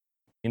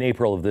In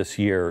April of this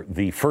year,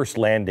 the First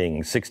Landing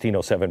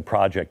 1607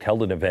 Project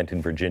held an event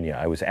in Virginia.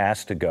 I was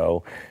asked to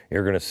go.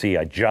 You're going to see,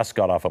 I just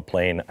got off a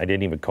plane. I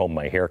didn't even comb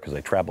my hair because I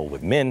traveled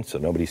with men, so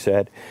nobody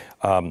said.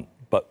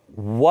 But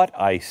what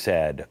I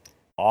said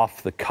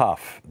off the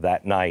cuff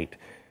that night,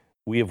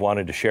 we have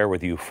wanted to share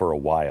with you for a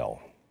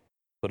while.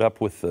 Put up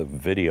with the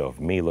video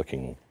of me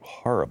looking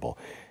horrible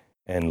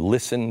and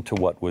listen to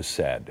what was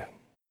said.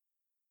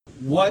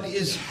 What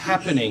is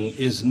happening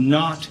is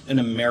not an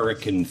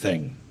American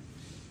thing.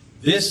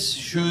 This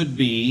should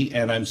be,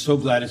 and I'm so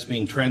glad it's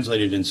being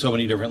translated in so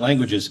many different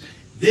languages,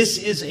 this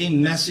is a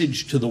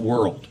message to the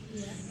world.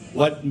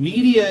 What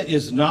media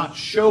is not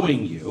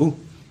showing you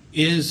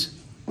is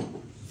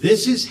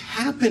this is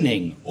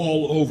happening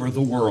all over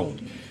the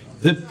world.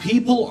 The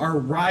people are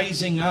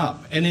rising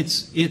up, and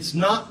it's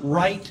not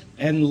right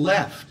and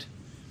left.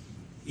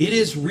 It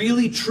is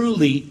really,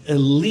 truly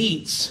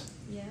elites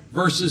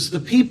versus the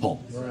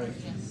people. Right.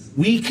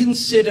 We can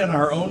sit in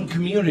our own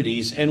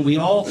communities and we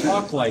all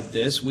talk like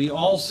this. We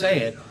all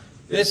say it.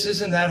 This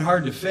isn't that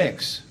hard to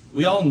fix.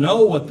 We all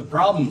know what the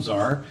problems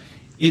are.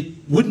 It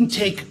wouldn't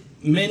take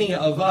many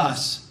of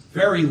us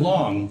very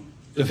long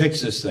to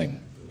fix this thing.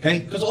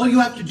 Okay? Because all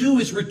you have to do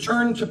is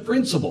return to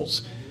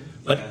principles.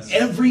 But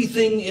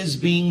everything is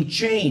being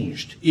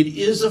changed. It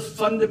is a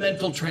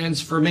fundamental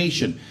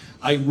transformation.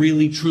 I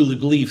really, truly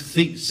believe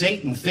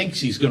Satan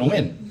thinks he's going to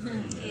win.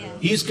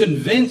 He's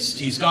convinced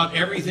he's got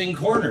everything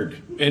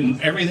cornered and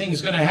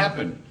everything's going to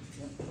happen.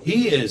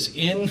 He is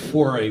in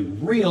for a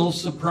real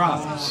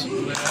surprise.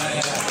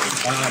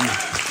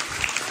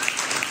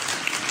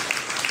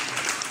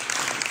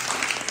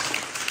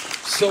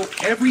 So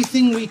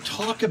everything we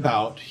talk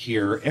about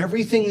here,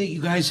 everything that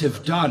you guys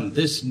have done,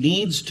 this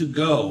needs to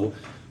go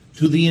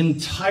to the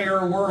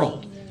entire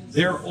world.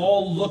 They're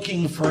all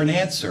looking for an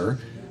answer,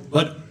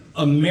 but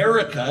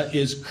America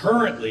is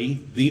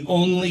currently the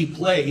only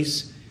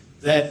place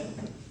that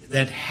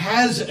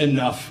has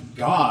enough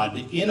God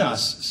in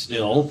us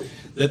still,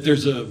 that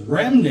there's a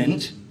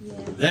remnant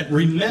that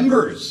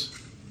remembers.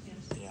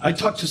 I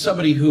talked to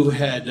somebody who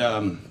had,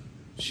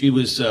 she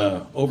was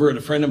over at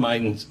a friend of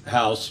mine's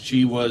house.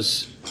 She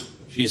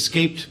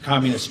escaped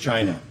communist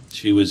China.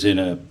 She was in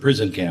a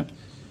prison camp.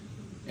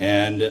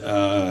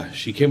 And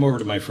she came over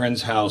to my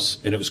friend's house,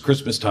 and it was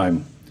Christmas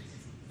time.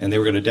 And they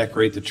were going to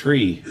decorate the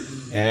tree.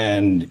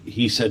 And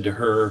he said to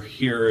her,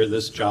 here,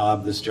 this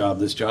job,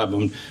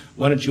 and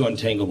why don't you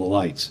untangle the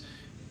lights?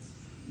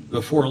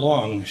 Before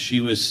long, she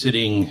was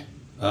sitting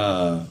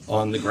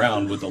on the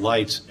ground with the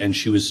lights, and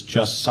she was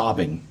just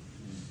sobbing.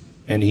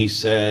 And he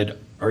said,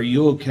 are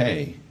you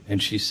okay?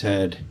 And she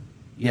said,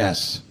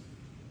 yes.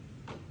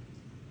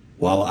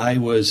 While I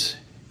was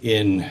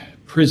in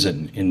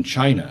prison in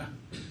China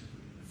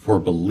for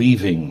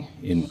believing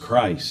in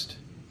Christ,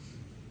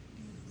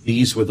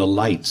 these were the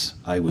lights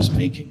I was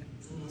making.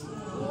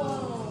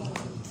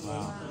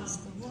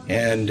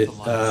 And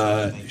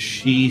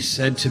she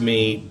said to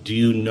me, do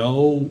you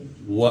know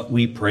what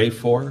we pray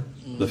for,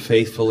 the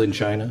faithful in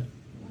China?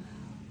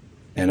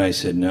 And I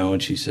said, no.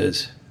 And she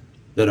says,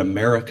 that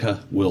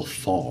America will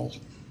fall.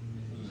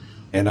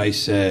 And I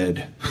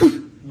said,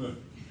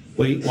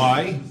 wait,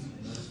 why?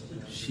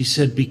 She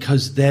said,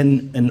 because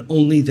then and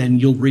only then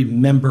you'll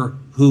remember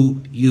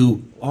who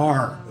you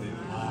are.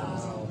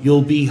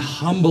 You'll be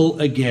humble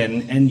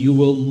again, and you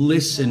will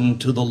listen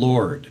to the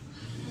Lord.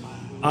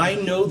 I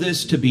know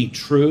this to be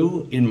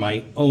true in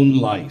my own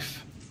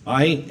life.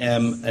 I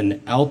am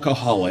an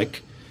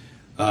alcoholic.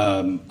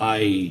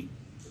 By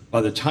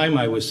the time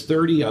I was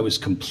 30, I was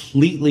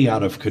completely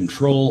out of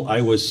control.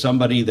 I was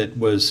somebody that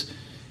was,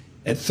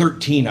 at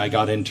 13, I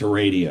got into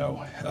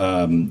radio.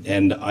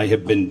 And I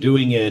have been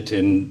doing it,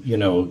 and,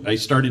 I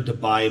started to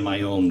buy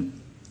my own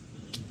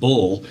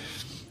bull.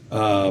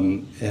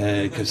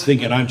 Because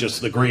thinking I'm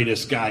just the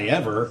greatest guy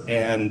ever,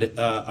 and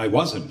I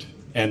wasn't.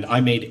 And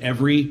I made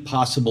every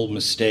possible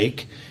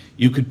mistake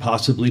you could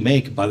possibly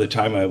make. By the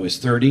time I was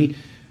 30,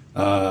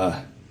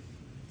 I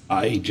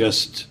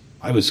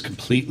was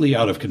completely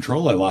out of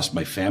control. I lost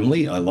my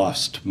family, I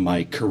lost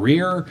my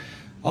career,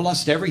 I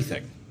lost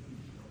everything.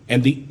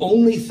 And the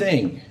only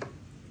thing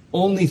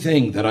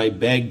that I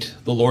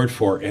begged the Lord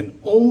for, and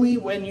only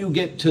when you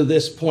get to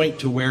this point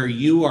to where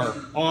you are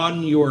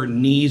on your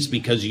knees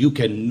because you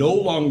can no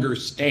longer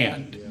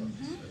stand,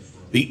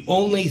 the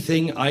only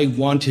thing I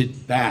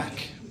wanted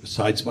back,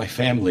 besides my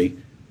family,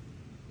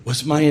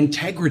 was my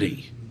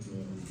integrity.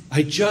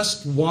 I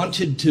just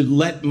wanted to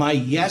let my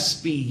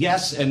yes be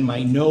yes and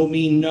my no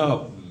mean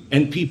no.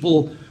 And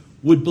people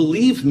would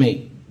believe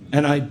me.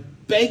 And I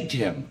begged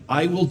him,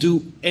 I will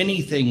do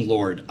anything,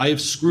 Lord. I have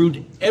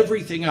screwed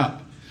everything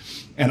up.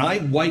 And I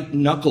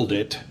white-knuckled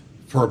it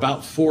for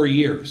about 4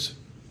 years.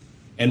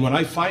 And when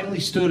I finally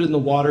stood in the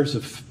waters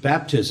of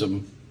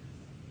baptism,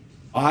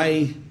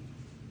 I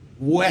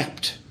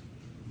wept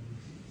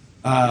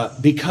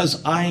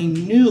because I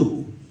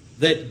knew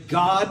that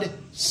God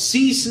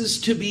ceases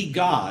to be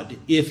God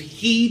if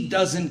he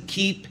doesn't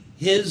keep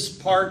his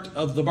part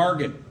of the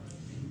bargain.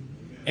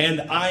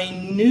 And I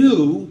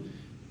knew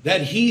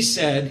that he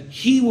said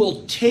he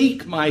will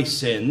take my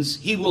sins,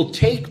 he will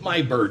take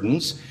my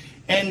burdens,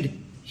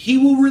 and he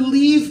will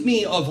relieve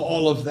me of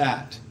all of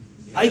that.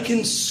 I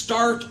can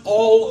start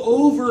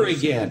all over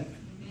again.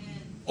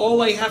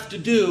 All I have to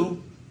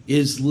do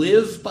is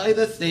live by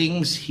the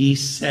things he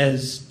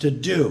says to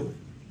do.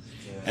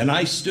 And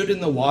I stood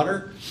in the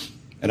water,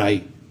 and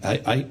I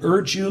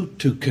urge you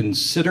to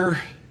consider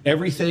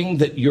everything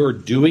that you're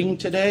doing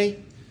today,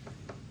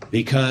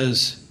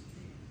 because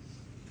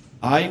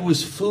I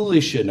was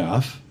foolish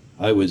enough,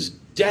 I was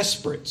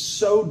desperate,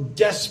 so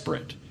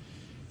desperate,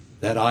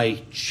 that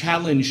I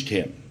challenged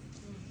him.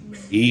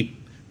 He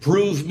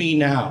proved me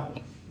now.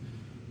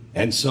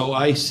 And so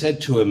I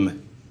said to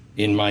him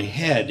in my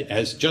head,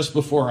 as just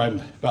before I'm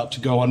about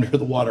to go under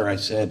the water, I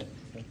said,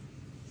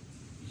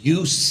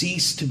 you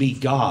cease to be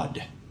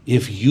God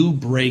if you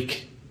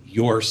break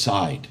your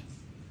side.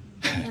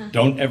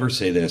 Don't ever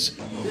say this.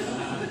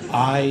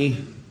 I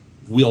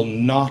will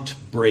not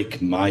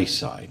break my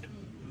side.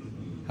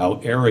 How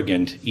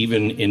arrogant,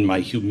 even in my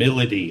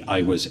humility,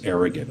 I was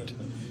arrogant.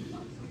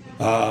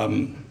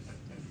 I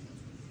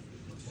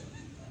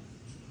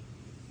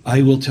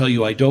will tell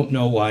you, I don't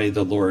know why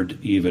the Lord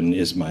even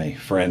is my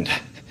friend.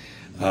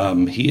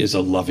 He is a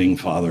loving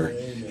Father.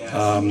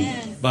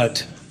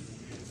 But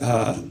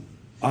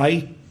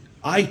I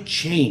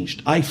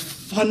changed. I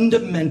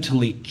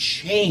fundamentally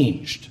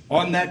changed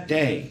on that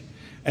day.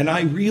 And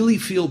I really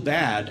feel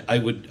bad.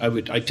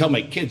 I tell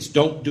my kids,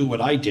 don't do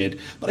what I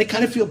did. But I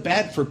kind of feel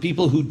bad for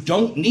people who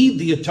don't need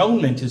the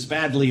atonement as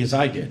badly as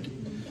I did.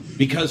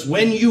 Because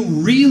when you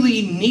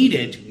really need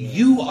it,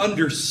 you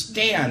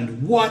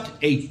understand what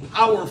a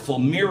powerful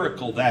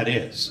miracle that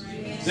is.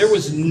 There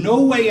was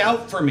no way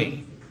out for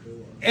me.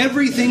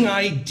 Everything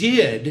I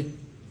did,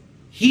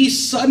 he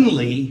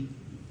suddenly,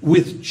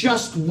 with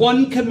just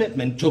one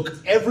commitment, took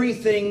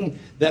everything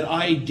that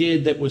I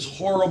did that was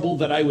horrible,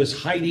 that I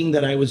was hiding,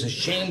 that I was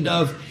ashamed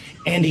of,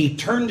 and he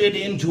turned it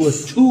into a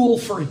tool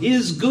for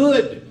his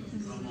good.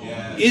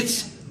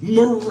 It's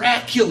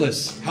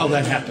miraculous how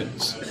that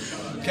happens.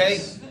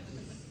 Okay?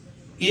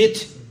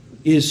 It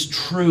is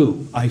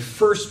true. I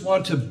first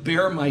want to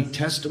bear my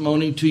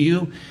testimony to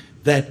you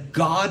that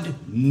God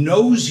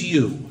knows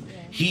you.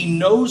 He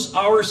knows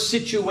our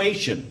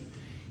situation.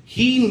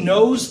 He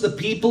knows the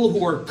people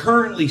who are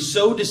currently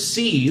so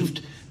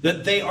deceived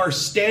that they are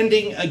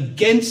standing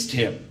against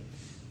him.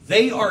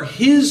 They are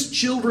his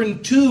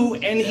children too,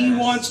 and he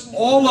wants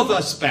all of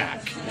us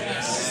back.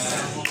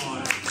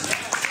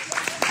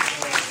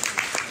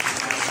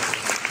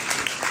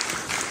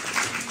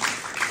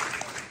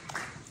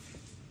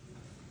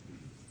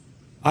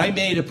 I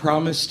made a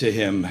promise to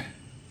him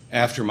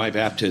after my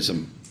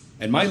baptism,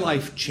 and my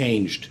life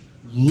changed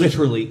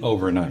literally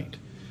overnight.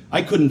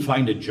 I couldn't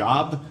find a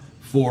job.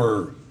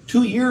 For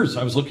 2 years,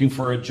 I was looking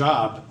for a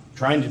job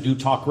trying to do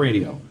talk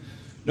radio.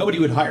 Nobody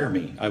would hire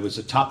me. I was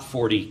a top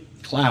 40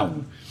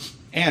 clown.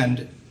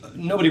 And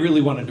nobody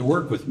really wanted to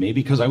work with me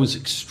because I was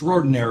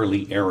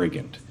extraordinarily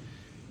arrogant.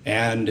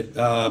 And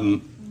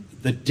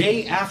the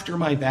day after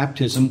my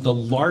baptism, the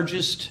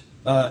largest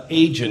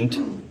agent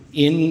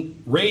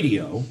in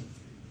radio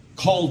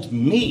called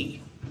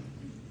me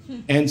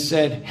and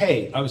said,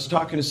 hey, I was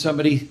talking to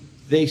somebody.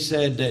 They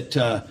said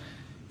that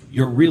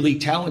you're really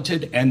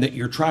talented and that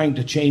you're trying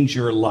to change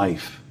your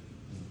life.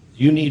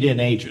 You need an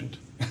agent.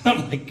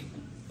 I'm like,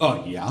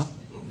 oh, yeah?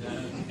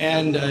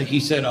 And he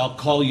said, I'll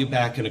call you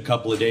back in a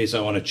couple of days.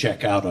 I want to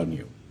check out on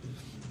you.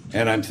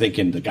 And I'm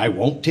thinking, the guy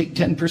won't take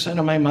 10%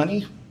 of my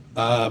money?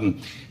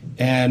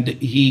 And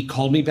he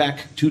called me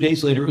back 2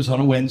 days later. It was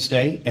on a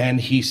Wednesday. And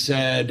he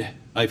said,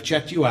 I've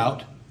checked you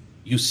out.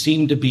 You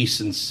seem to be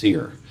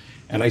sincere.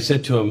 And I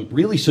said to him,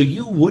 really? So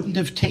you wouldn't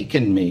have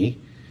taken me?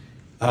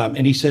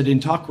 And he said, in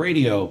talk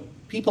radio,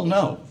 people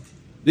know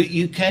that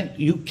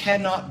you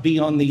cannot be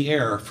on the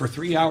air for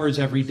 3 hours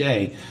every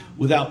day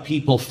without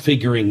people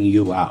figuring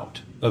you out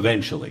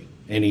eventually.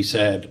 And he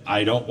said,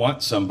 I don't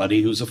want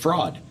somebody who's a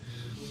fraud.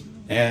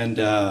 And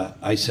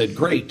I said,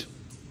 great.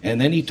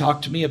 And then he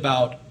talked to me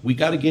about, we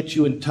got to get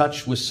you in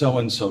touch with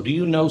so-and-so. Do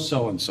you know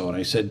so-and-so? And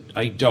I said,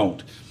 I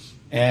don't.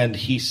 And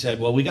he said,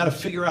 well, we got to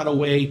figure out a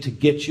way to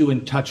get you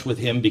in touch with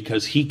him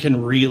because he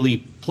can really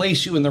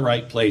place you in the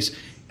right place.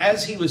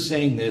 As he was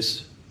saying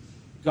this,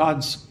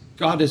 God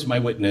is my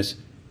witness,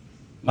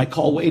 my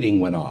call waiting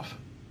went off.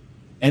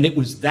 And it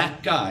was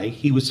that guy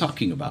he was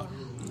talking about.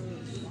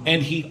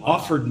 And he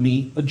offered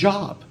me a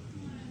job.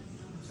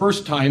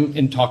 First time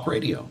in talk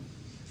radio.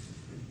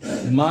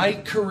 My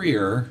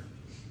career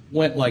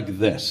went like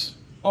this,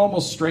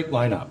 almost straight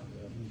line up.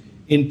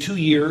 In 2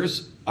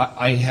 years,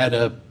 I had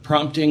a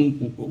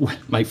prompting.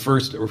 My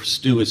first,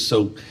 Stu is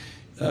so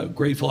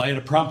grateful. I had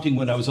a prompting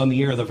when I was on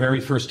the air the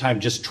very first time,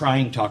 just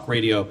trying talk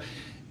radio.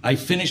 I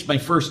finished my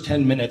first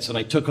 10 minutes and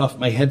I took off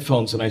my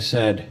headphones and I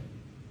said,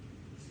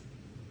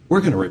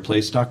 we're going to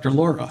replace Dr.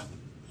 Laura.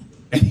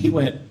 And he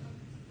went,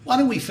 why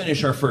don't we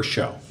finish our first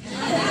show?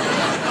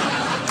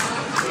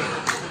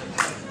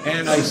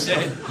 And I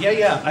said,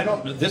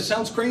 yeah, this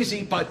sounds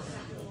crazy, but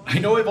I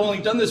know I've only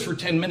done this for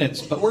 10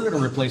 minutes, but we're going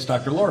to replace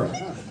Dr. Laura.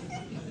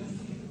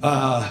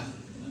 I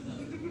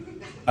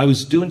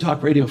was doing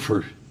talk radio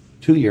for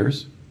 2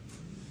 years,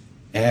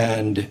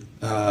 and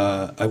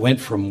I went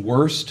from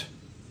worst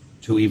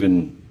to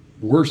even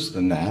worse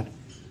than that,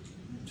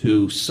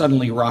 to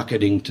suddenly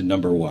rocketing to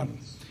number one,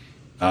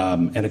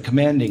 and a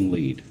commanding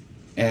lead.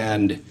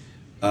 And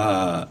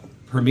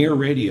Premier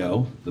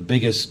Radio, the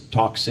biggest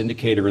talk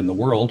syndicator in the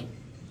world,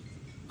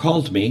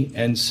 called me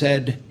and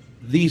said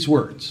these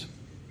words: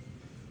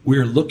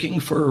 "We're looking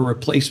for a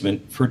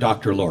replacement for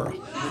Dr. Laura."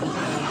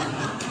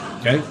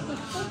 Okay?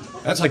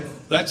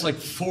 That's like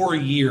 4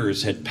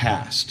 years had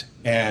passed,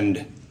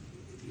 and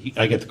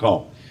I get the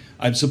call.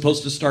 I'm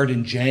supposed to start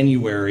in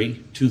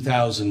January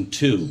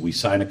 2002. We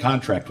sign a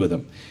contract with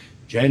him.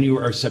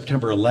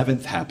 September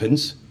 11th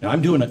happens. Now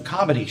I'm doing a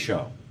comedy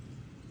show,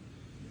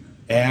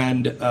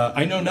 and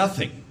I know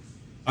nothing.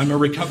 I'm a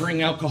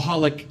recovering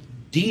alcoholic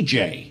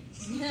DJ.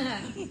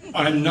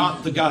 I'm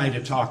not the guy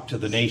to talk to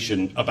the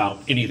nation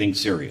about anything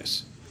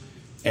serious.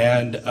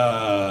 And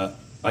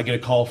I get a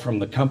call from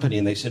the company,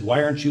 and they said,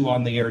 "Why aren't you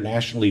on the air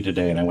nationally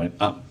today?" And I went,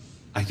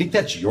 "I think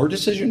that's your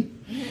decision."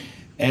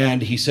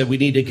 And he said, "We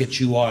need to get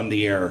you on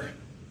the air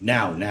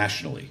now,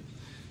 nationally."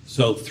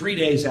 So 3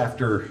 days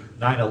after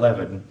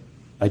 9/11,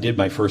 I did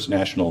my first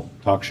national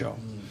talk show.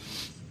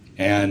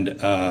 And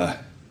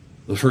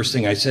the first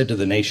thing I said to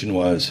the nation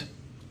was,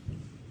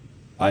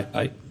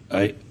 I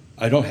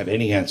don't have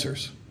any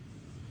answers.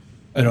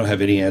 I don't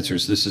have any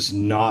answers. This is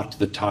not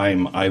the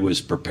time I was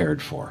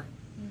prepared for.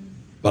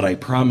 But I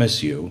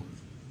promise you,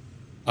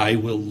 I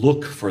will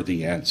look for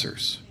the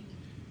answers.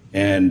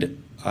 And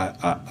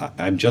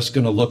I'm just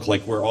going to look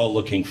like we're all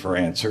looking for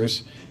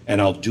answers, and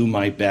I'll do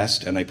my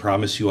best, and I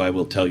promise you I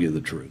will tell you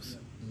the truth.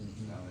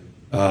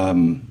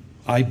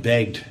 I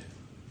begged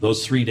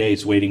those 3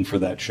 days waiting for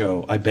that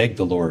show. I begged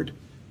the Lord,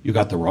 "You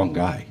got the wrong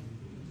guy.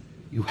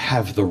 You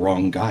have the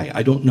wrong guy.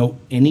 I don't know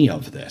any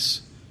of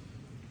this."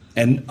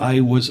 And I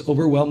was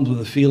overwhelmed with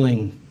a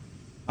feeling,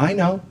 I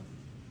know,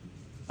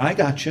 I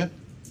got you.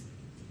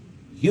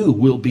 You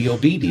will be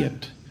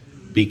obedient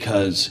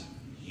because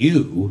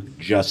you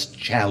just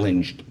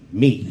challenged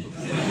me.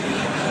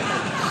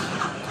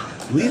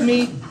 Believe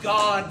me,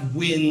 God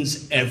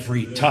wins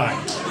every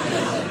time.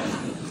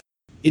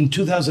 In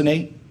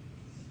 2008,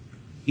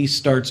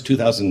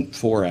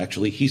 2004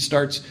 actually, he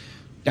starts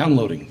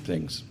downloading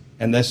things.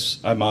 And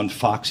I'm on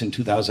Fox in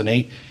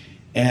 2008.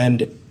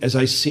 And as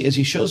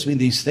he shows me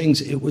these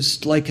things, it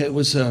was like it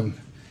was a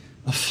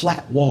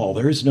flat wall.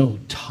 There is no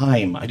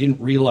time. I didn't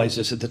realize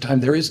this at the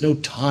time. There is no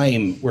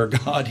time where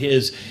God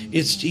is.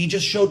 He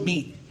just showed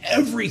me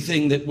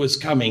everything that was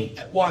coming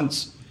at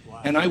once.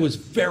 Wow. And I was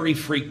very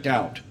freaked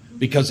out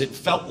because it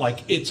felt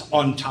like it's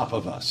on top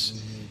of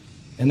us.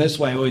 And that's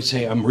why I always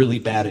say I'm really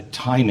bad at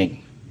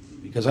timing,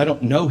 because I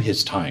don't know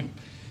his time.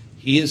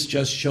 He has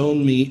just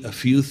shown me a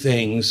few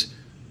things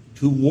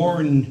to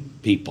warn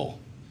people.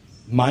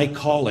 My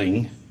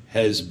calling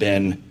has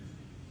been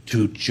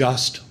to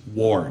just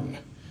warn.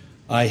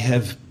 I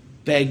have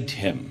begged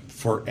him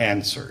for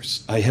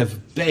answers. I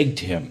have begged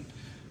him,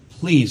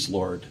 "Please,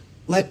 Lord,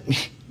 let me,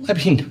 I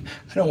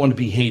don't want to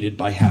be hated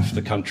by half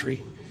the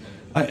country.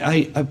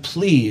 I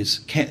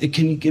please, can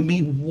you give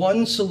me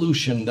one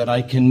solution that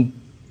I can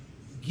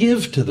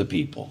give to the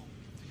people?"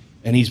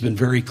 And he's been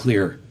very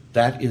clear,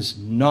 that is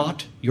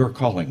not your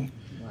calling.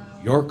 Wow.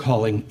 Your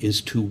calling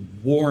is to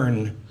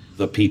warn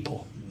the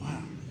people.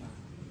 Wow.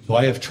 So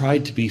I have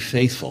tried to be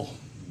faithful.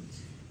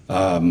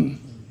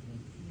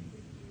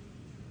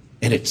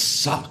 And it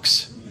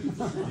sucks.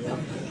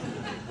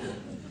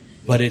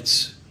 But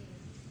it's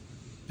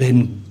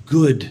been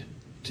good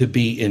to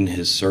be in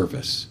his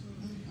service.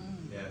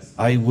 Yes.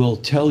 I will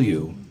tell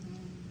you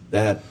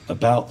that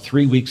about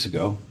 3 weeks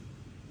ago,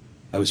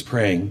 I was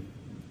praying,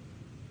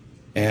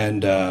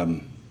 and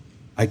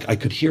I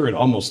could hear it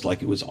almost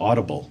like it was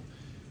audible.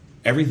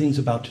 Everything's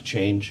about to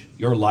change.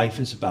 Your life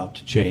is about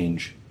to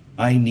change.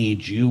 I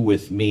need you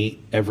with me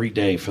every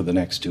day for the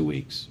next 2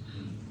 weeks.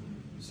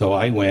 So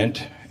I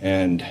went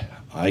and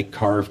I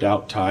carved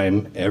out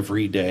time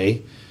every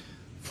day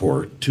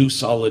for 2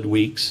 solid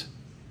weeks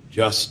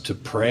just to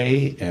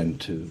pray and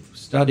to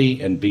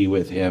study and be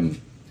with him.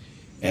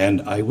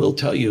 And I will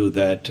tell you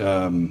that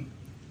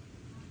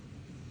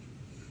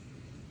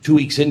 2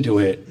 weeks into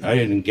it, I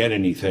didn't get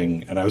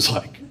anything. And I was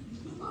like,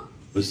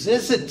 was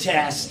this a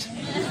test?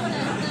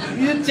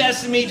 You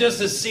tested me just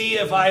to see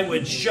if I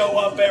would show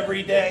up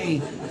every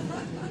day?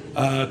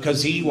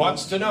 Because he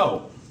wants to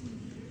know.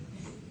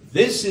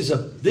 This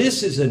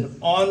is an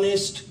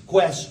honest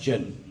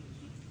question.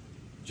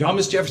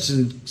 Thomas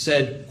Jefferson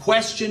said,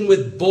 "Question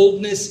with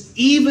boldness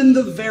even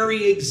the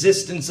very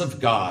existence of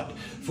God.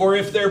 For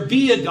if there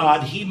be a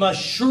God, he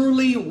must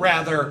surely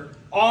rather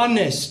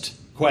honest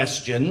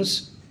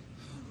questions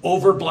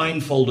over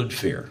blindfolded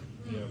fear."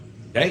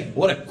 Okay?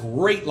 What a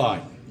great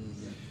line.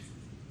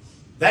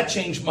 That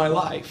changed my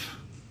life.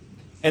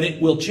 And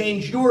it will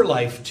change your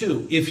life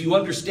too if you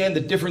understand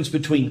the difference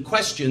between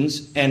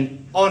questions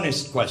and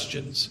honest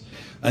questions.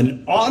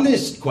 An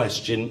honest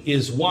question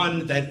is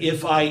one that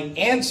if I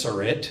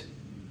answer it,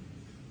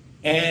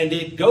 and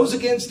it goes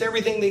against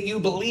everything that you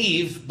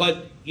believe,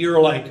 but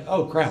you're like,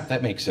 oh crap,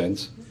 that makes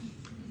sense.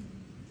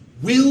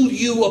 Will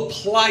you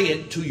apply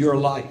it to your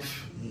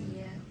life?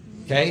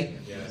 Okay?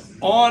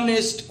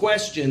 Honest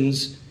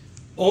questions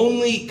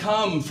only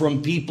come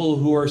from people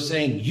who are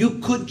saying, you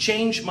could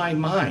change my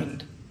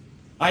mind.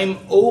 I'm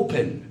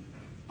open.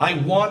 I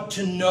want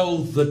to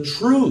know the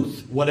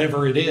truth,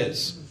 whatever it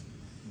is.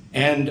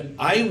 And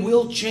I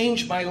will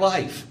change my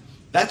life.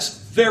 That's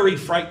very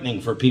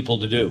frightening for people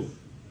to do.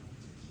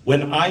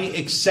 When I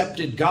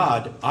accepted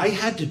God, I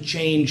had to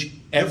change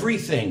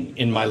everything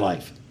in my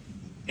life.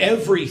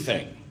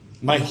 Everything.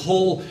 My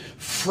whole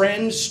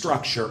friend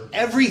structure,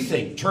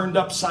 everything turned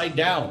upside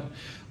down.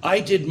 I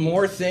did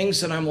more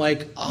things and I'm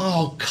like,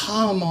 oh,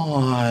 come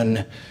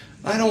on.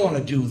 I don't want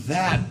to do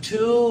that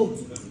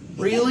too.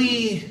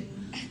 Really?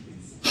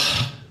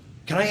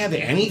 Can I have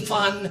any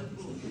fun?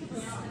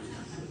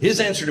 His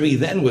answer to me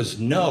then was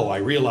no. I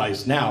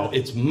realize now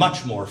it's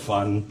much more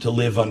fun to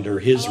live under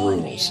his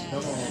rules.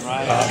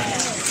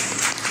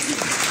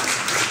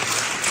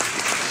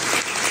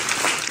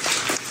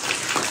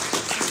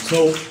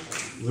 So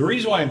the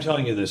reason why I'm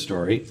telling you this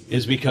story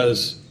is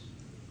because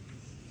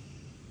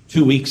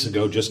 2 weeks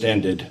ago just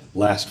ended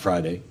last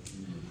Friday,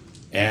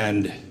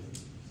 and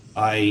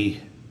I'm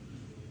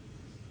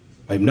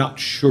not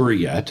sure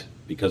yet,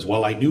 because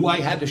while I knew I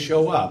had to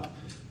show up,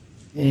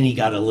 and he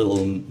got a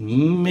little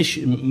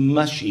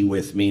mushy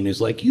with me and is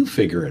like, you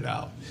figure it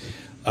out.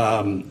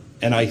 And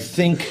I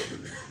think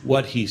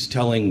what he's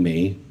telling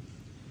me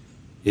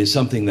is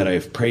something that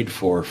I've prayed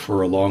for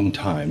a long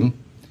time.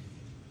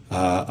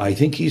 I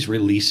think he's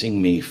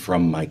releasing me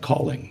from my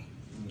calling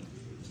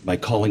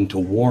to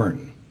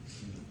warn.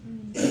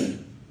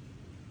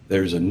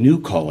 There's a new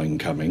calling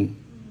coming,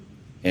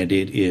 and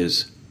it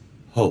is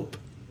hope.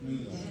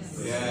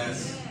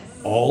 Yes.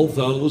 All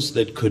those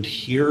that could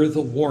hear the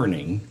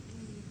warning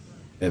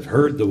have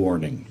heard the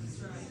warning.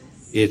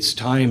 It's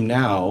time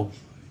now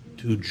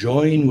to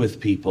join with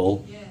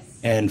people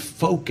and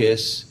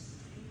focus.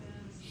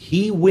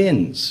 He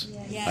wins.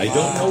 Yes. I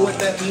don't know what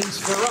that means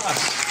for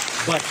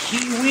us, but he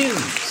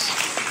wins.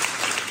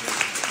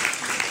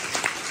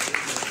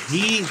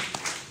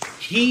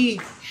 He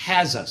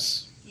has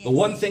us. Yes. The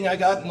one thing I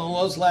got in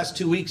those last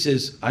 2 weeks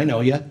is, I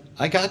know you.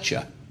 I got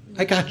you.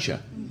 I got you.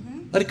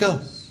 Mm-hmm. Let it go.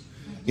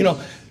 You know,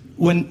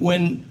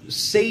 when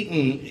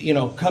Satan,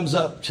 comes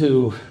up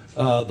to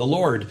the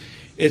Lord,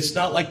 it's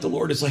not like the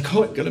Lord is like,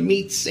 oh, I'm going to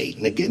meet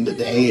Satan again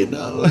today.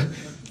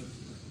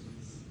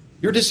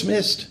 You're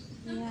dismissed.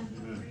 Yeah.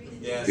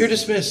 Yes. You're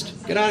dismissed.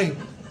 Get out of here.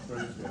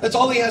 That's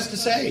all he has to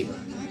say.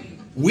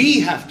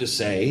 We have to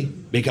say,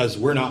 because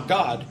we're not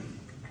God,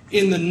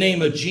 in the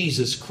name of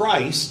Jesus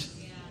Christ,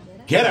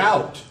 get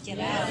out. Get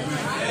out.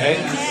 Okay?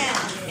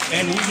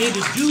 And we need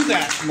to do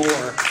that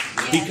more,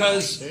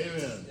 because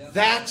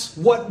that's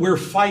what we're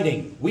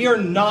fighting. We are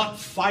not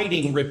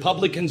fighting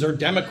Republicans or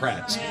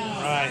Democrats.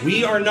 Right.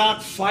 We are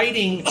not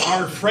fighting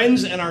our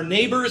friends and our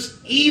neighbors,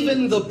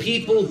 even the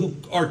people who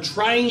are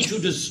trying to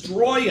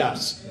destroy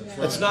us.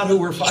 That's not who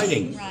we're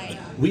fighting.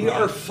 We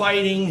are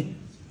fighting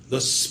the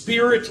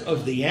spirit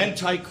of the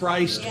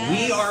Antichrist.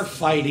 Yes. We are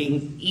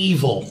fighting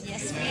evil.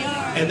 Yes, we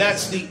are. And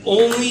that's the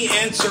only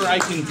answer I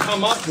can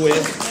come up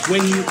with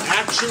when you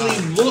actually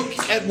look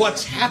at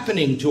what's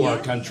happening to our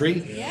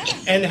country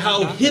and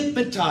how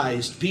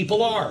hypnotized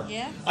people are.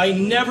 I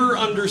never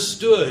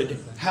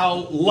understood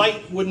how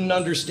light wouldn't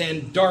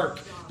understand dark,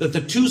 that the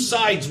two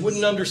sides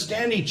wouldn't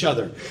understand each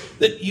other,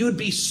 that you'd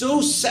be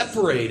so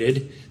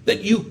separated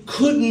that you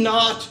could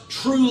not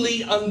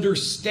truly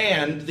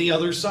understand the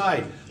other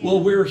side.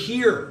 Well, we're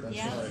here.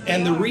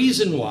 And the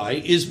reason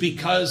why is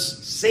because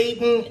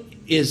Satan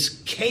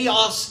is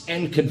chaos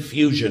and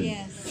confusion.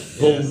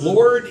 The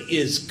Lord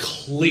is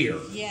clear.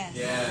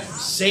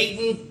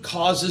 Satan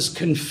causes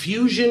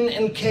confusion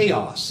and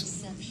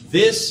chaos.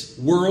 This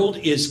world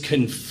is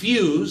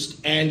confused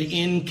and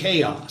in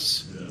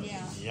chaos.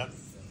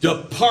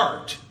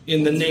 Depart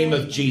in the name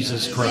of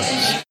Jesus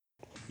Christ.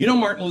 You know,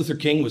 Martin Luther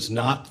King was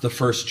not the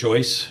first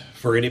choice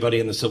for anybody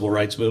in the civil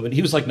rights movement.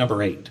 He was like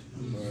number 8.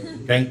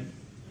 Okay?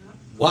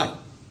 Why?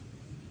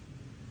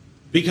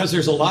 Because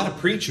there's a lot of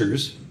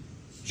preachers,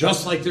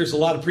 just like there's a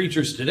lot of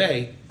preachers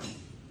today,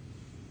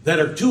 that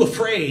are too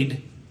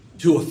afraid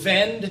to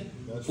offend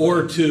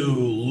or to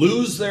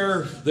lose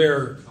their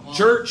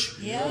church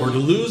or to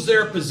lose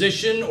their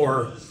position,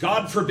 or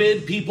God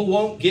forbid people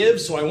won't give,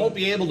 so I won't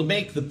be able to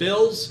make the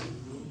bills.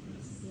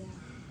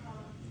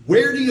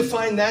 Where do you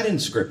find that in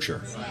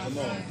Scripture?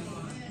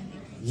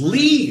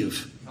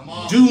 Leave.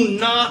 Do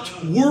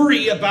not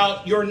worry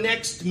about your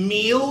next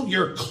meal,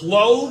 your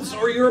clothes,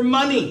 or your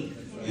money.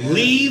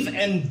 Leave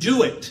and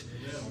do it.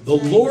 The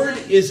Lord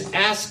is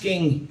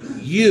asking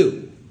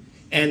you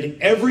and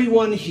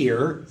everyone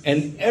here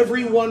and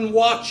everyone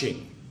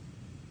watching,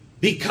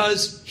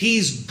 because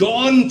He's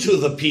gone to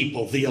the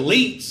people, the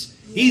elites.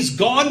 He's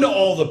gone to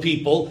all the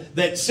people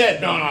that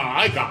said, no,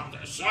 I got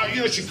this.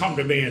 You should come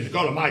to me and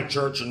go to my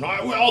church and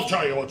I'll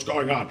tell you what's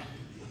going on.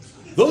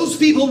 Those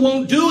people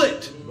won't do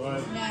it.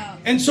 Right. No.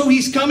 And so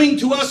He's coming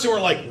to us and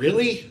we're like,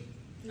 really?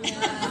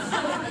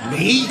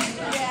 Me?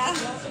 Yeah.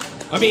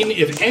 I mean,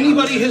 if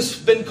anybody has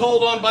been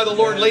called on by the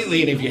Lord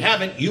lately, and if you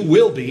haven't, you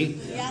will be.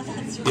 Yeah,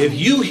 that's right. If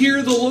you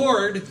hear the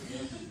Lord,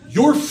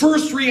 your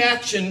first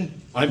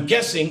reaction, I'm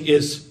guessing,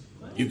 is,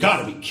 you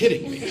gotta be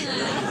kidding me.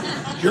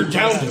 You're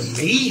down to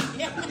me?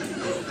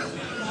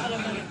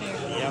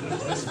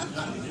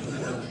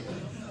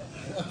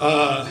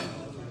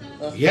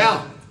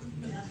 Yeah.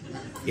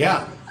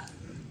 Yeah.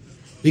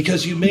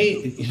 Because you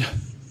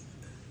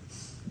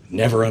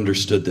never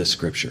understood this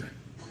scripture.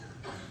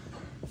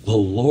 The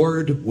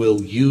Lord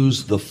will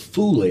use the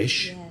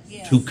foolish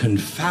to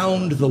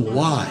confound the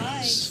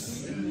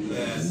wise.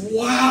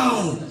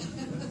 Wow!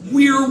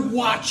 We're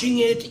watching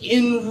it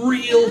in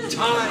real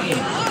time.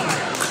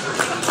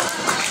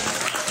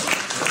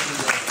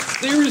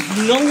 There is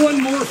no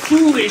one more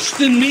foolish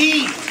than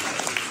me.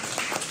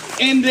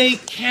 And they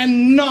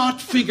cannot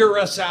figure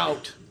us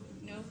out.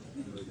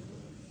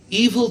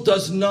 Evil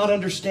does not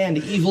understand.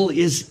 Evil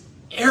is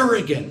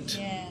arrogant.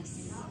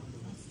 Yes.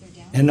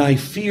 And I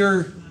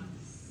fear,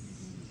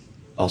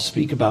 I'll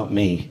speak about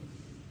me,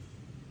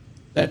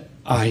 that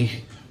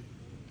I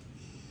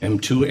am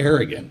too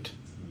arrogant.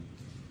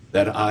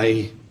 That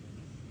I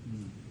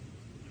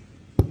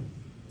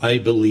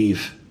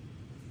believe,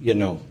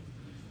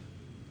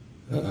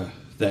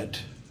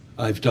 that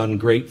I've done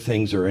great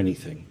things or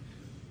anything.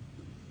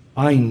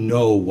 I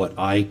know what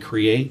I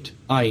create.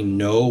 I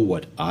know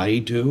what I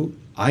do.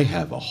 I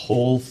have a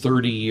whole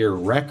 30-year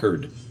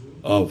record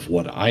of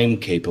what I'm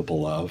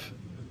capable of.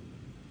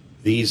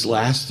 These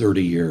last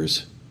 30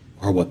 years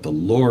are what the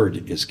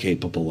Lord is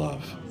capable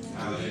of.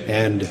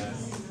 And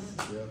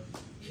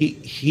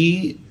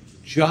he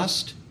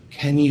just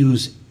can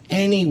use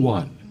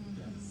anyone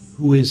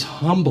who is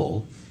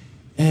humble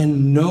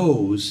and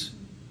knows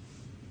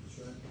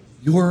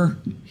you're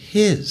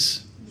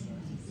his.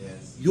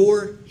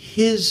 You're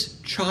his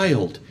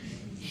child.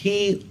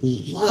 He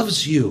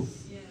loves you.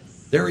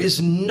 There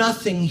is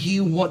nothing he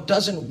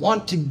doesn't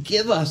want to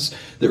give us.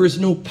 There is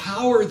no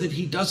power that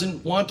he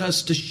doesn't want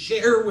us to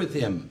share with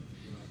him.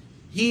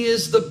 He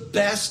is the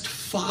best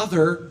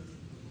father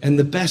and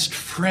the best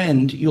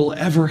friend you'll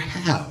ever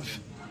have.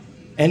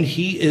 And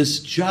he is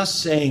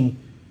just saying,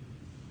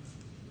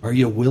 are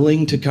you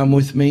willing to come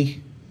with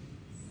me?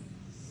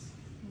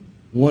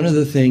 One of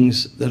the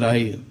things that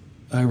I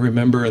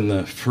remember in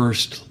the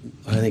first,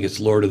 I think it's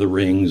Lord of the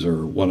Rings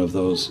or one of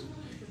those,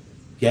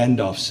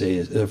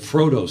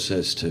 Frodo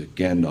says to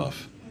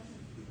Gandalf,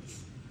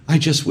 I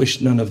just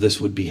wish none of this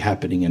would be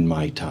happening in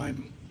my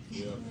time.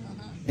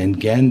 And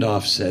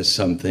Gandalf says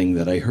something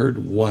that I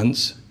heard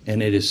once,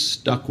 and it has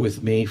stuck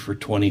with me for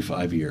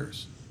 25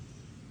 years.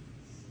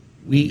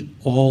 We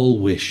all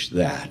wish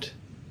that.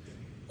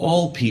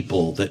 All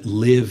people that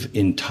live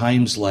in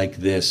times like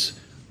this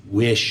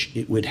wish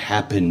it would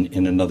happen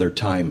in another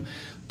time.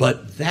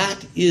 But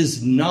that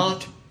is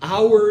not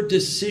our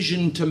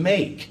decision to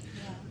make.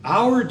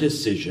 Our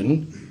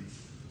decision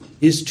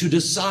is to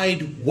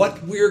decide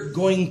what we're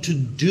going to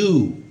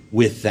do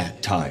with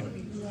that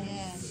time.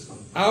 Yes.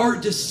 Our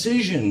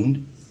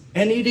decision,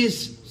 and it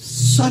is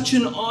such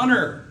an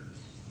honor.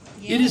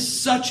 Yes. It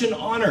is such an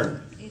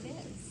honor. It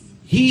is.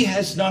 He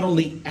has not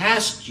only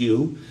asked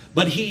you,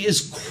 but he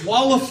is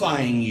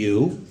qualifying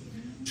you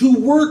to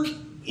work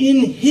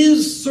in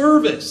his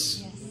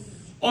service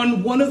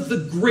on one of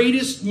the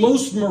greatest,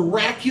 most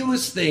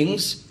miraculous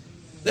things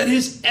that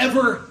has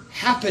ever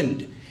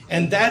happened.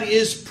 And that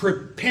is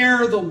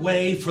prepare the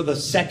way for the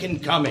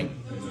second coming.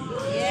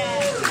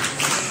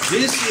 Yes.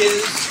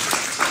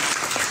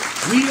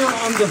 We are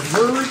on the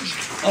verge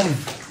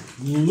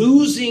of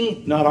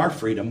losing, not our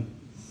freedom.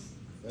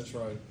 That's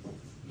right.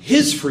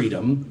 His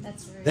freedom.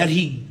 That's right. That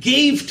he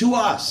gave to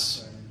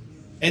us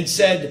and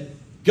said,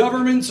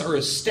 governments are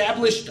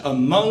established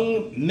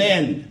among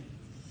men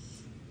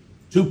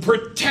to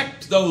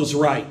protect those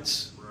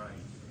rights. Right.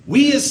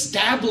 We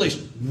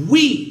established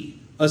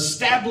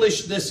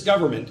this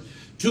government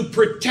to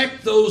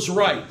protect those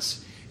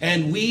rights.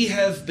 And we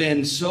have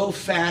been so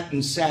fat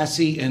and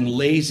sassy and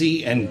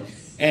lazy and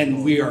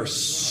we are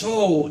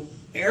so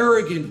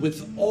arrogant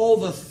with all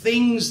the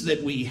things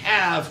that we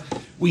have.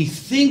 We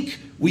think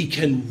we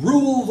can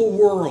rule the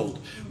world.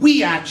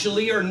 We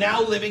actually are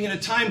now living in a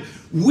time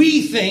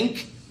we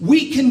think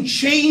we can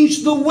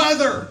change the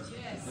weather.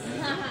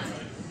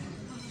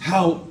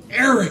 How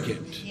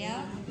arrogant.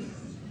 Yeah.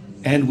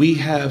 And we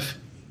have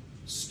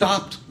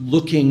stopped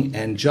looking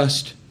and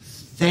just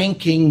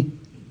thanking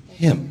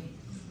him.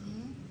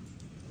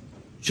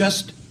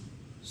 Just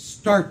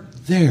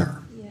start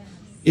there. Yeah.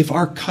 If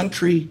our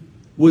country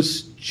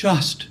was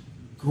just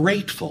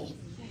grateful,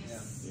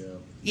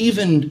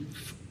 even,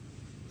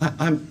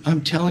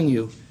 I'm telling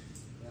you,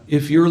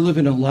 if you're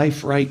living a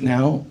life right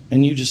now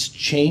and you just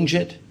change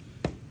it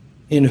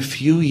in a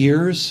few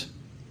years,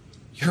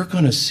 you're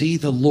going to see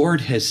the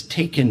Lord has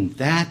taken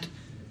that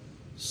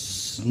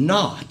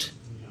snot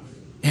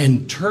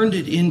and turned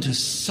it into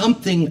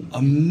something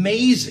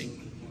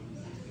amazing.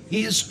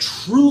 He is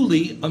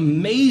truly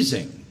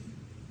amazing.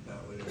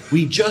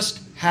 We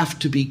just have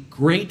to be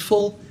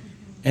grateful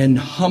and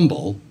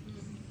humble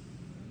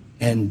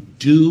and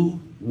do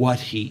what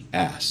he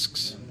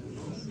asks.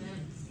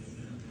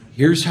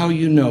 Here's how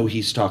you know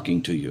he's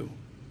talking to you.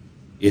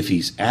 If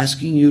he's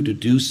asking you to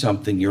do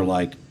something, you're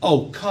like,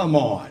 oh, come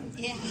on.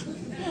 Yeah.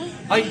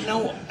 I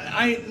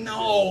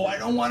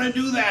don't want to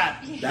do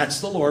that.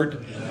 That's the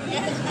Lord.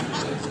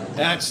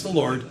 That's the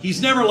Lord.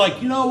 He's never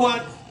like, you know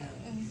what?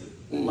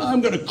 I'm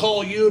going to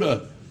call you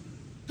to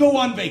go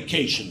on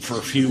vacation for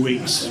a few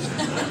weeks.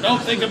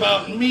 Don't think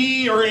about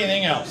me or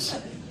anything else.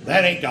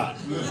 That ain't God.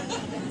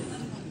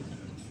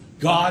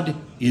 God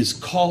is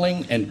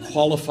calling and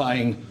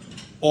qualifying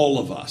all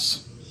of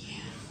us.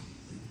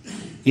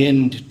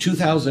 In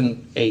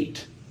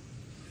 2008,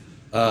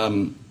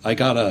 I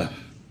got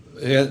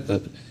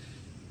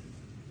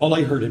all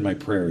I heard in my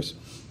prayers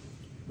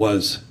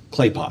was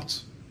clay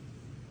pots.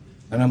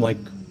 And I'm like,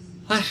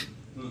 what?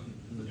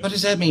 What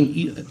does that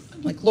mean?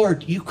 I'm like,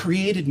 Lord, you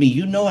created me.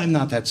 You know I'm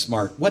not that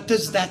smart. What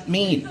does that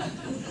mean?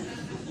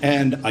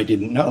 And I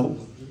didn't know.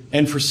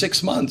 And for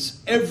 6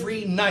 months,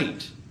 every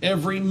night,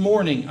 every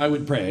morning, I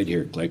would pray. I'd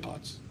hear clay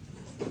pots.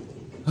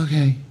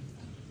 Okay.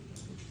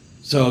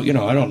 So,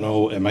 I don't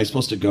know, am I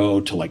supposed to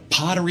go to like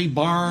Pottery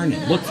Barn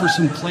and look for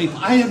some clay?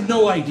 I have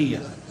no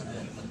idea.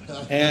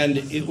 And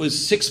it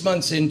was 6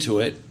 months into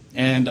it,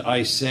 and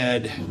I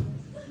said,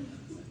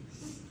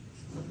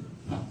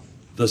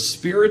 the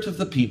spirit of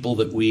the people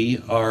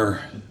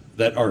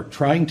that are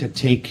trying to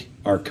take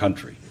our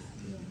country,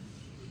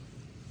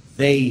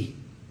 they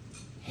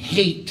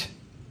hate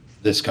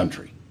this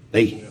country.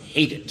 They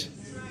hate it.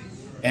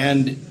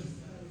 And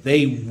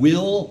they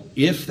will,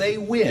 if they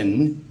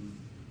win,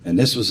 and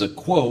this was a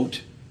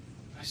quote,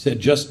 I said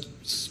just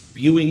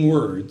spewing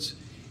words,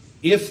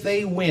 if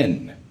they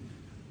win,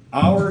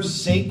 our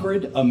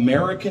sacred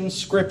American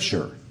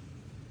scripture,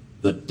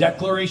 the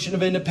Declaration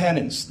of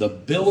Independence, the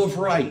Bill of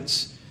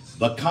Rights,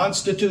 the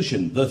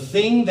Constitution, the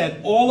thing that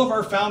all of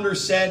our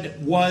founders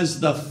said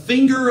was the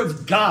finger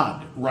of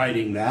God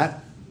writing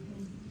that,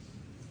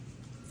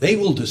 they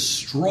will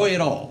destroy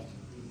it all.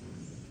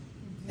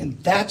 And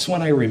that's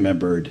when I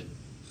remembered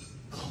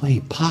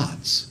clay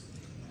pots.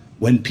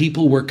 When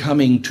people were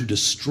coming to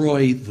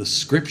destroy the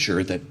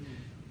scripture that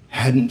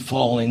hadn't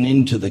fallen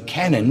into the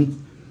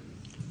canon,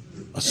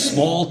 a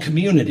small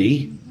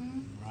community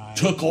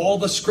took all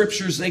the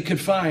scriptures they could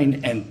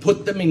find and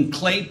put them in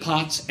clay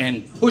pots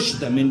and pushed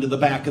them into the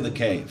back of the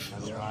cave.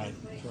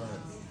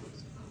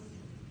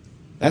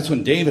 That's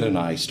when David and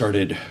I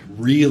started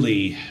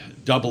really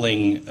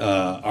doubling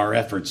our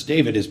efforts.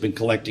 David has been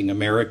collecting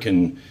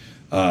American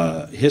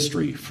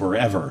history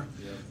forever.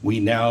 We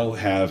now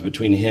have,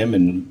 between him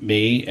and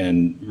me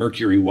and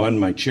Mercury One,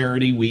 my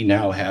charity, we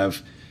now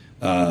have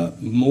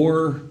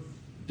more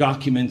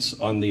documents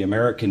on the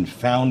American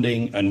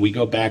founding, and we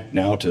go back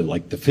now to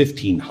like the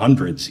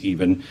 1500s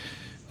even.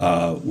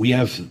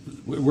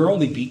 We're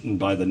only beaten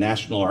by the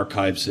National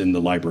Archives in the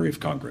Library of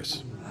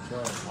Congress.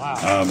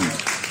 Wow.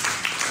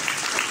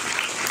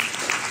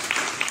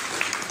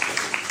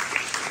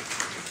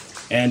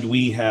 And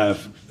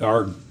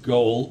our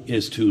goal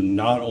is to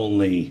not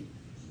only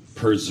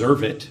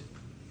preserve it,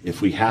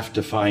 if we have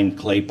to find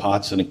clay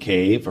pots in a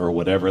cave or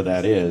whatever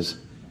that is,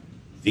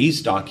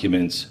 these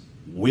documents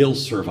will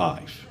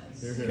survive,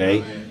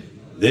 okay?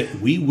 That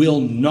we will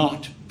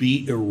not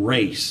be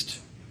erased.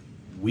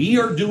 We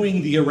are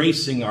doing the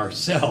erasing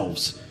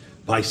ourselves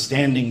by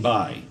standing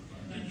by,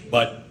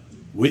 but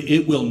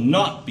it will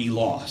not be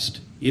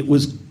lost. It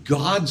was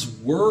God's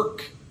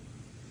work.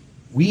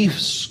 We've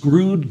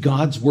screwed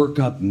God's work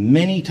up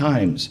many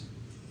times,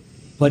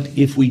 but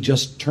if we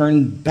just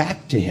turn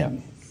back to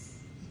Him,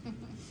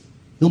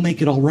 He'll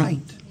make it all right.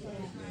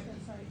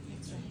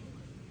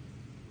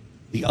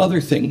 The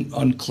other thing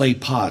on clay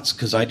pots,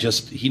 because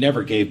he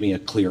never gave me a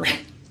clear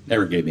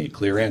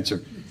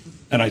answer.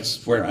 And I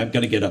swear, I'm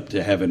going to get up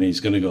to heaven and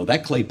he's going to go,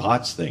 that clay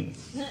pots thing.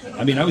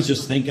 I mean, I was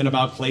just thinking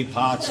about clay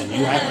pots and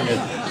you happened to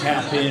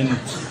tap in.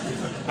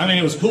 I mean,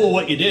 it was cool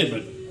what you did,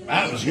 but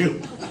that was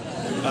you.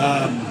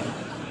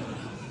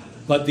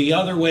 But the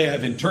other way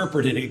I've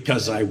interpreted it,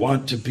 because I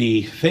want to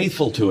be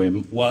faithful to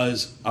Him,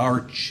 was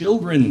our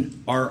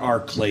children are our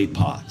clay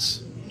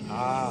pots.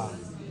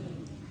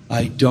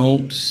 I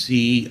don't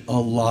see a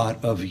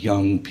lot of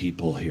young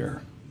people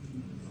here.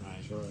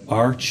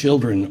 Our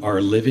children are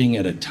living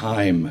at a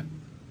time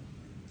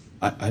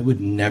I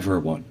would never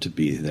want to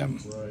be them.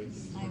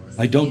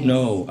 I don't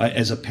know.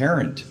 As a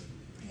parent,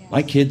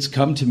 my kids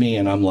come to me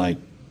and I'm like,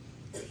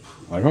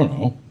 I don't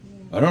know.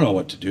 I don't know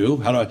what to do.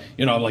 How do I,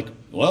 I'm like,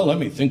 well, let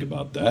me think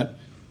about that.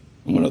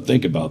 I'm going to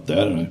think about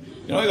that. And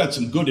I got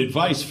some good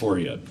advice for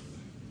you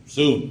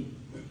soon.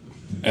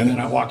 And then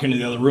I walk into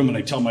the other room and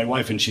I tell my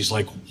wife, and she's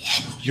like,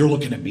 you're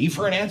looking at me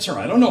for an answer?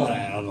 I don't know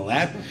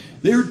that.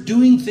 They're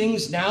doing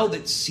things now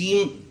that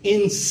seem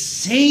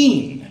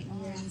insane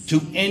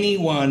to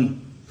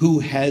anyone who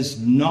has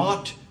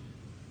not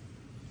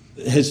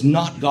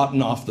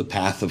gotten off the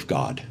path of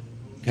God.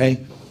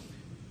 Okay?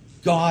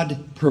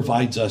 God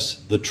provides us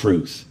the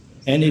truth,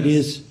 and it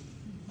is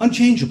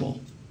unchangeable.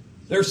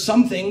 There's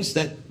some things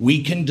that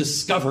we can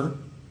discover,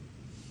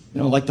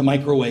 like the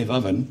microwave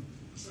oven,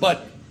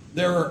 but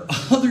there are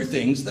other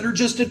things that are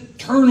just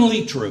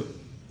eternally true.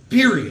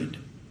 Period.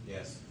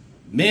 Yes.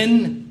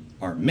 Men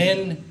are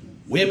men,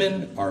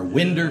 women are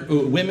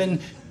women.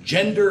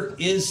 Gender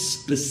is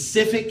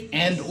specific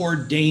and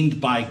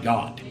ordained by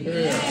God.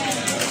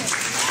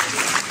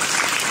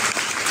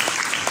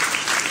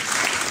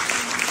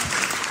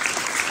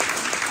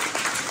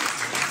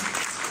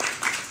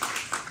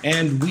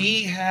 And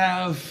we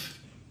have,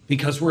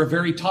 because we're a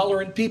very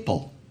tolerant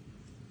people,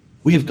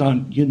 we have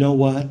gone, you know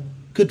what?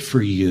 Good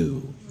for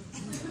you.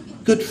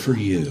 Good for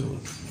you.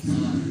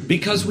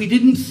 Because we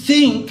didn't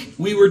think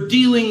we were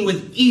dealing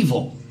with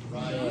evil.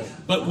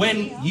 But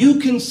when you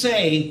can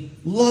say,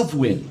 love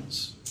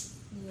wins.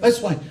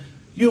 That's why,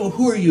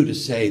 who are you to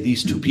say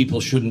these two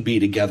people shouldn't be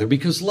together?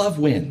 Because love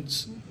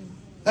wins.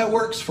 That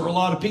works for a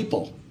lot of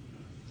people.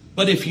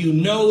 But if you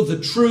know the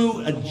true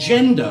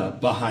agenda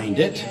behind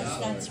it, Yes,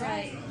 that's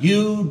right.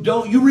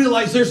 you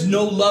realize there's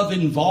no love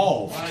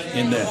involved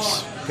in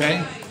this,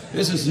 okay?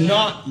 This is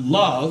not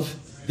love,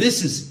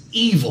 this is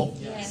evil.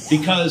 Yes.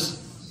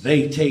 Because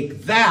they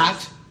take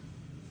that,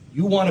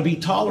 you want to be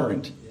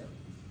tolerant.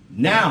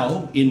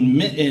 Now, in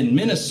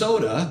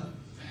Minnesota,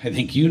 I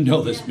think you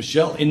know this,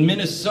 Michelle, in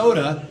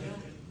Minnesota,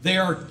 they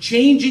are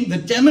changing, the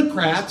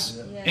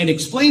Democrats, and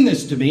explain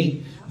this to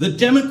me, the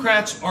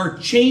Democrats are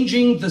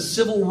changing the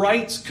Civil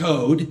Rights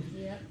Code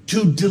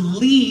to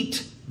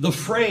delete the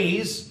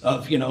phrase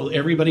of,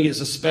 everybody is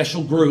a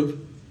special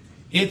group.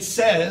 It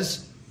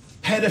says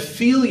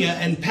pedophilia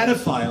and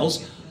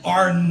pedophiles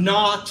are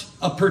not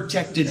a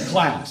protected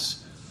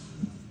class.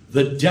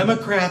 The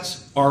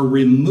Democrats are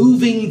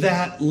removing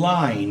that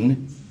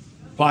line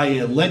by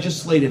a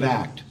legislative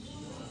act.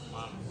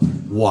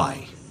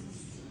 Why?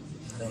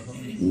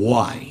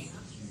 Why?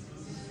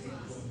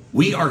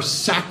 We are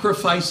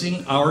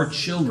sacrificing our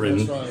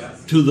children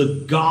to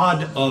the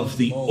God of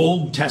the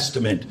Old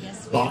Testament,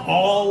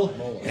 Baal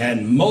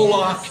and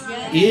Moloch.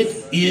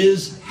 It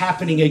is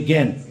happening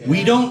again.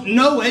 We don't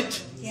know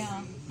it,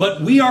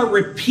 but we are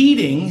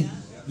repeating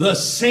the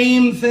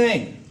same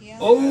thing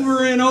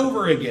over and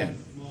over again.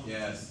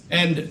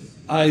 And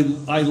I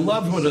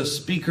loved what a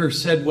speaker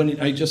said when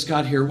I just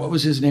got here. What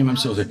was his name? I'm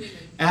so sorry.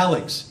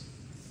 Alex.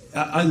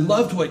 I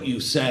loved what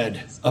you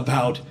said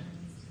about,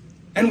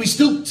 and we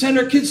still send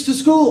our kids to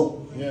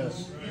school.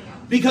 Yes.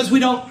 Because we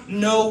don't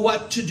know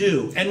what to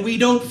do, and we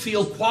don't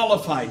feel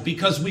qualified,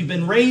 because we've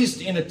been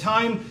raised in a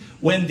time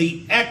when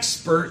the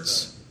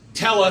experts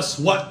tell us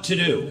what to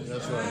do.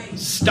 That's right.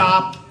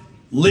 Stop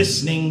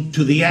listening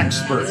to the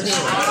experts.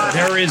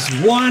 There is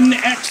one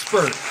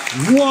expert.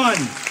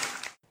 One.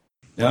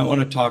 Now I want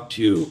to talk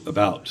to you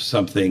about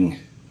something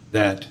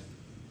that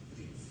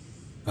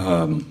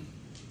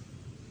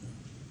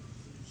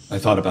I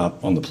thought about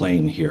on the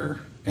plane here,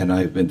 and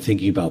I've been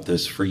thinking about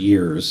this for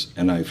years,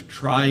 and I've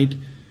tried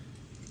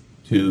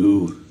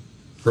to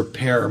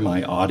prepare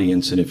my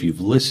audience, and if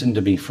you've listened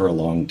to me for a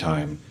long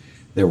time,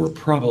 there were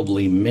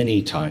probably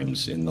many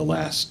times in the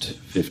last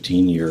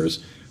 15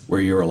 years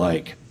where you were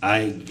like,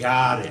 I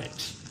got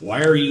it.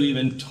 Why are you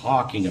even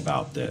talking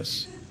about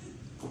this?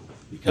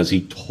 Because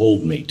he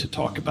told me to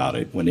talk about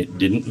it when it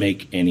didn't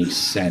make any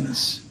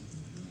sense.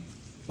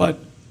 But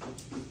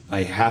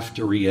I have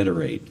to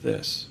reiterate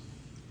this.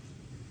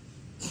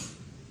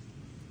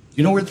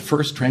 You know where the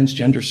first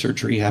transgender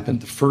surgery happened?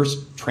 The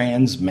first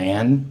trans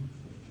man.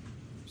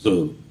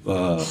 So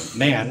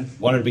man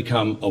wanted to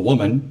become a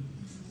woman,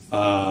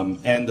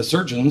 and the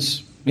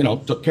surgeons,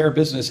 took care of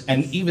business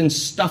and even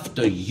stuffed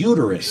a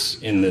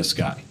uterus in this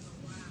guy.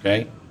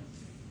 Okay?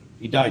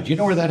 He died. Do you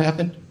know where that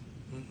happened?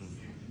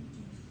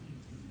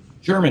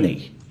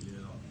 Germany,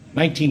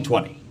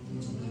 1920.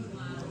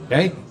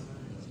 Okay?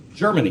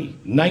 Germany,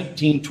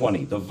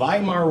 1920. The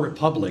Weimar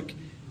Republic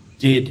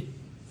did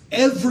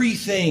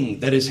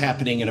everything that is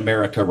happening in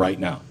America right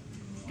now.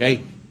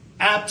 Okay?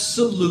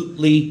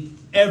 Absolutely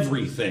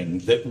everything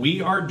that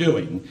we are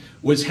doing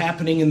was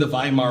happening in the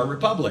Weimar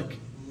Republic.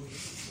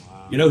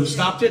 You know who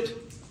stopped it?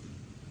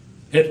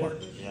 Hitler.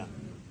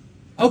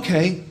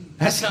 Okay,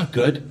 that's not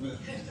good.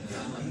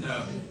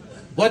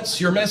 What's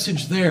your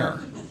message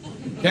there?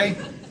 Okay?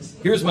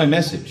 Here's my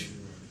message.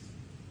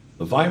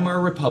 The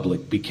Weimar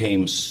Republic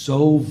became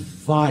so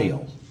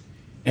vile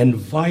and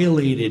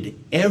violated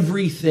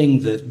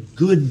everything that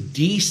good,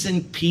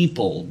 decent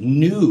people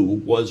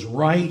knew was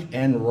right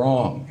and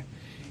wrong.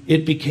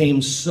 It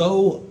became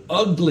so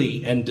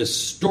ugly and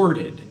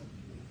distorted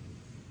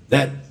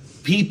that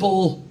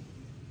people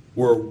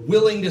were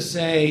willing to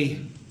say,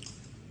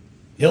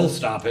 he'll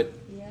stop it.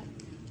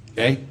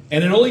 Okay?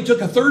 And it only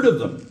took a third of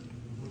them.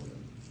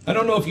 I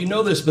don't know if you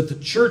know this, but the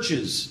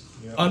churches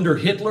under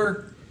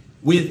Hitler,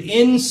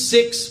 within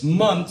 6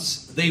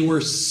 months, they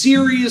were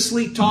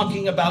seriously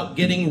talking about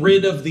getting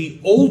rid of the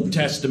Old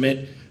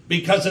Testament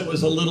because it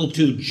was a little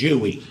too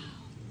Jewy.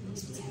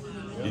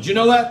 Did you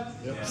know that?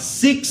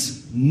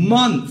 6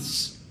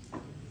 months.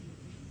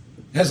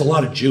 It has a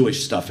lot of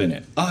Jewish stuff in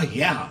it. Oh,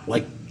 yeah,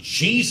 like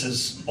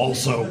Jesus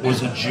also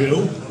was a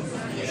Jew.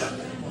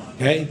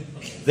 Okay?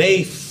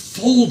 They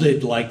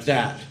folded like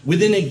that.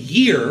 Within a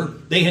year,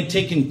 they had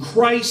taken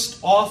Christ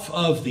off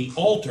of the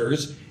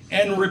altars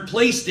and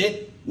replaced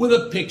it with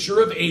a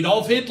picture of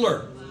Adolf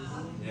Hitler.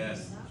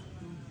 Yes.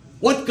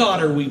 What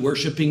God are we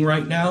worshiping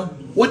right now?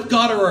 What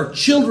God are our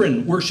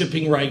children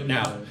worshiping right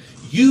now?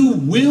 You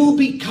will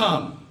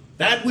become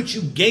that which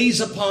you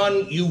gaze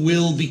upon, you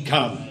will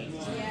become.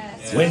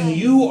 Yes. When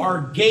you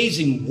are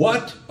gazing,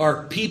 what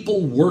are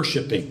people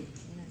worshiping?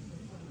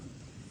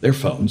 Their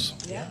phones.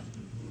 Yep.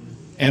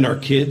 And our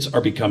kids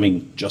are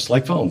becoming just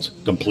like phones,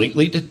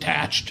 completely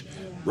detached,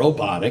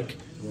 robotic.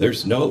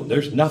 There's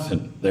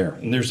nothing there,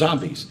 and they're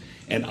zombies.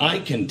 And I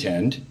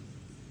contend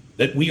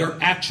that we are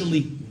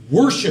actually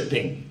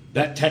worshiping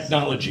that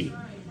technology.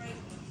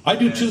 I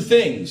do two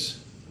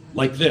things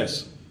like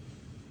this: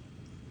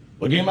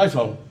 looking at my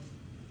phone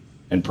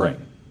and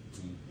praying.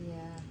 Yeah.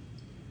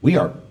 We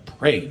are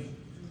praying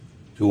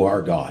to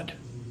our God.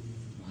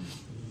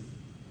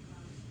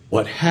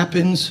 What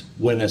happens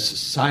when a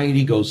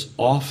society goes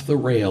off the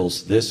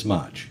rails this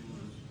much,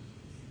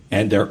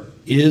 and there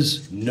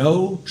is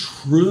no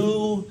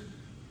true,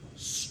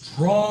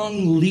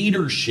 strong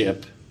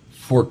leadership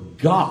for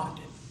God,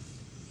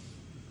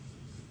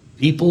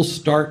 people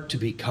start to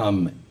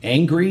become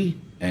angry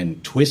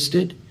and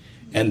twisted,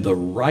 and the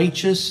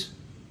righteous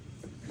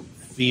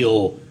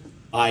feel,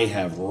 I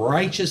have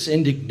righteous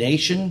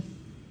indignation,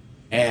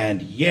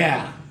 and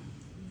yeah,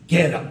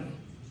 get them.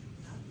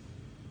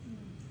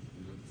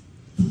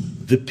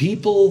 The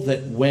people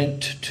that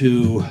went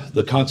to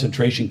the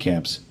concentration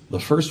camps, the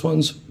first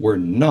ones were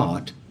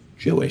not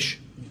Jewish.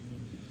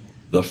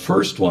 The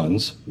first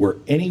ones were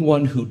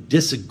anyone who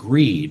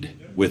disagreed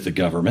with the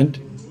government,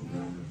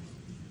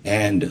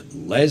 and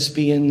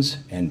lesbians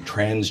and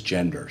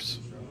transgenders.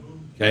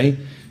 Okay?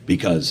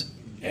 Because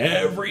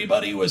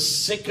everybody was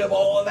sick of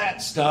all of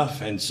that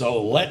stuff, and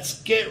so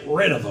let's get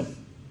rid of them.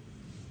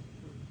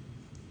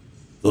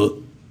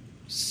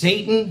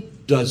 Satan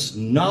does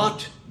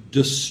not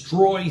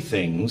destroy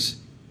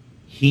things,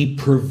 he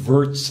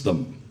perverts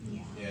them.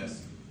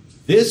 Yes.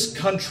 This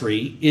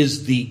country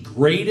is the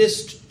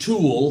greatest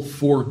tool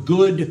for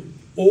good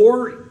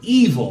or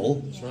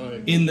evil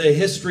in the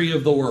history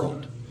of the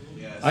world.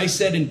 Yes. I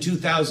said in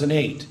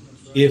 2008,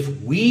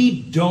 if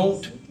we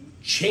don't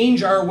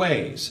change our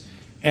ways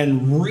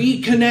and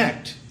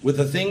reconnect with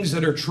the things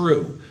that are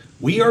true,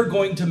 we are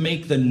going to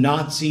make the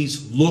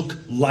Nazis look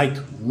like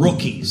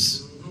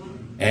rookies.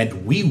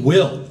 And we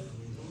will.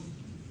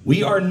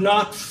 We are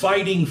not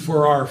fighting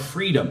for our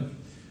freedom.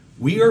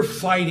 We're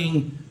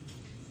fighting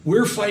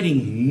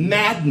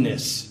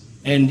madness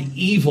and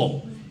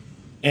evil.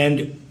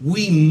 And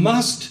we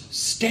must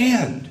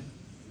stand.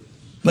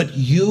 But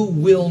you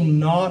will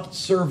not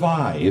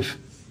survive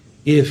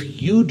if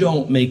you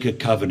don't make a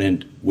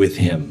covenant with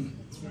him.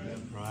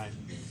 Right.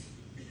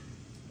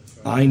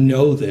 I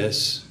know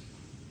this.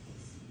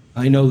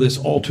 I know this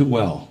all too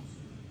well.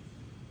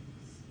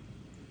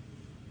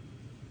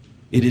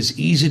 It is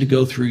easy to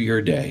go through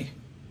your day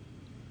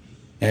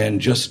and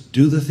just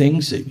do the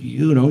things that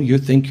you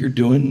think you're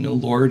doing, the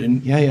Lord,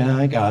 and yeah,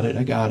 I got it,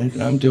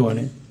 and I'm doing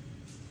it.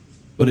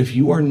 But if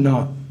you are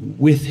not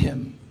with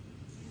him,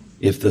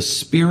 if the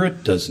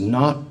Spirit does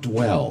not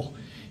dwell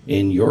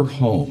in your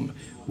home,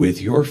 with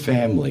your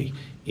family,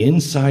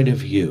 inside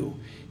of you,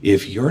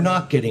 if you're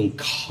not getting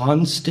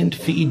constant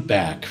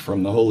feedback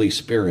from the Holy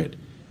Spirit,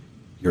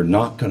 you're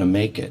not going to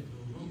make it.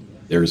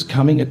 There's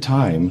coming a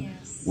time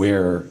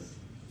where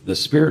the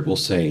Spirit will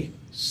say,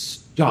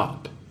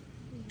 stop,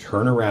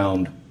 turn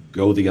around,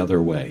 go the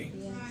other way.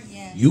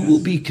 Yes. You will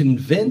be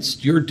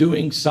convinced you're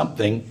doing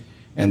something,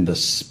 and the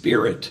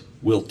Spirit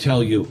will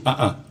tell you,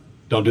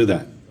 don't do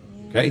that.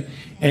 Okay?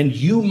 And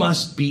you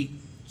must be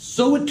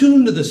so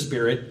attuned to the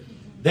Spirit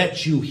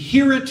that you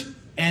hear it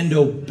and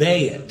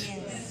obey it.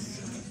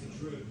 Yes.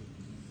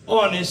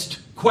 Honest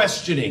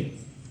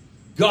questioning.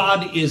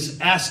 God is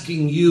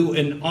asking you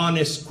an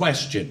honest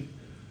question.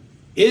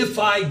 If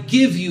I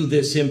give you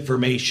this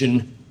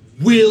information,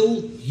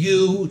 will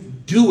you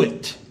do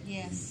it?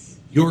 Yes.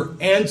 Your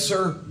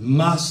answer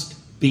must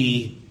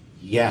be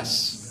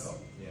yes.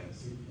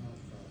 Yes.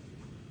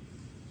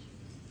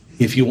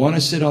 If you want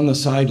to sit on the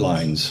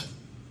sidelines,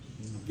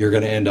 you're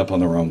going to end up on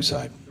the wrong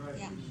side.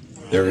 Yeah.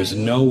 There is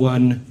no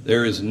one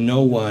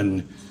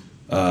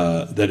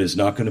that is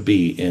not going to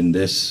be in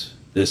this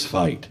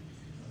fight.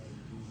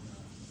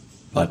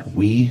 But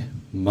we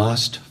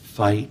must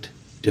fight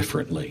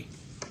differently.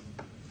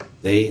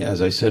 They,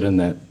 as I said in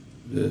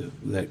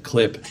that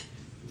clip,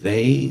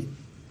 they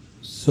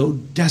so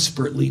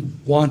desperately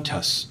want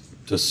us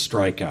to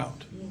strike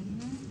out.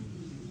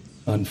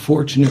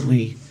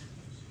 Unfortunately,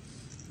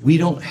 we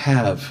don't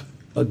have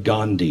a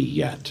Gandhi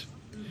yet.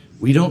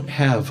 We don't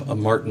have a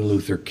Martin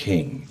Luther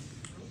King.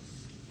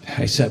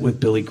 I sat with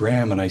Billy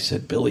Graham and I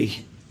said,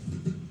 Billy,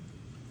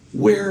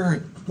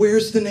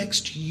 where's the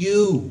next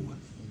you?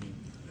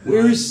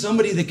 Where is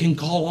somebody that can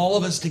call all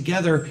of us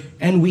together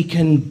and we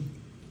can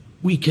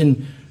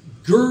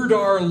gird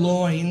our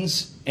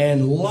loins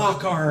and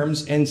lock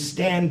arms and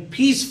stand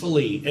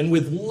peacefully and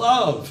with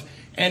love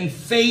and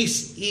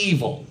face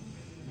evil?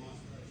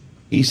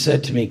 He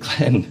said to me,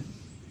 Glenn,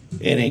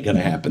 it ain't going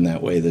to happen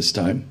that way this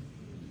time.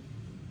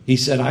 He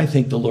said, I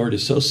think the Lord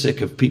is so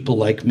sick of people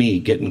like me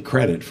getting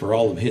credit for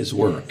all of his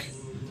work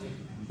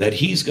that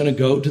he's going to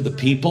go to the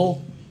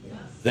people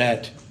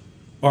that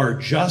are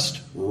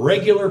just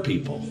regular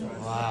people.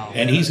 Wow.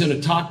 And he's going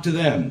to talk to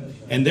them.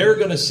 And they're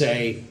going to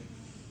say,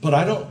 but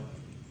I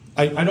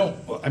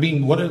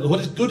mean,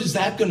 what good is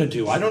that going to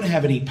do? I don't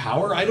have any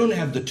power. I don't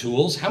have the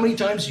tools. How many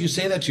times do you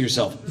say that to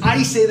yourself?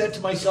 I say that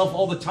to myself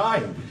all the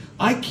time.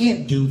 I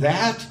can't do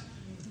that.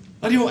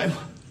 It's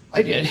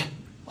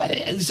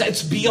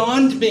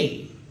beyond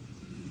me.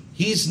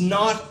 He's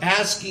not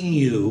asking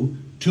you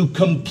to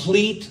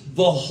complete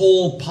the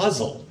whole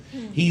puzzle.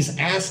 He's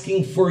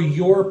asking for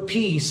your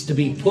piece to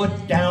be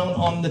put down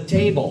on the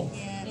table.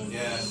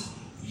 Yes.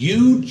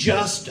 You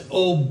just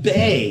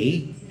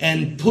obey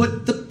and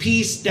put the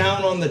piece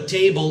down on the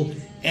table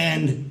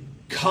and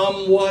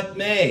come what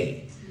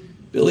may.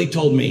 Billy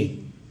told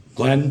me,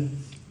 Glenn,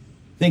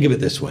 think of it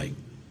this way.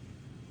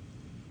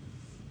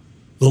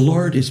 The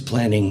Lord is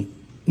planning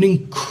an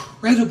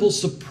incredible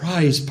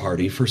surprise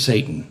party for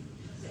Satan.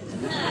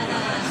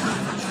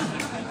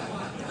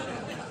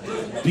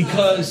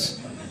 Because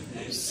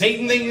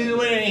Satan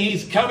thinks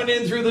he's coming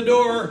in through the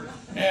door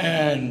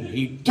and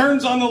he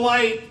turns on the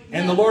light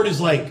and the Lord is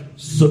like,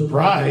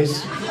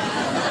 surprise.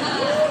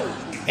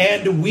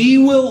 And we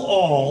will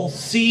all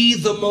see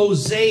the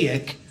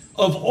mosaic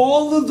of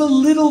all of the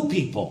little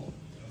people,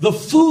 the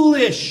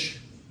foolish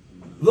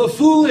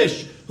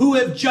who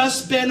have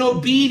just been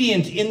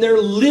obedient in their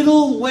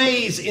little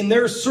ways, in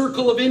their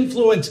circle of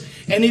influence,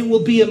 and it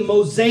will be a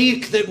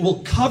mosaic that will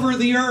cover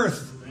the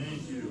earth.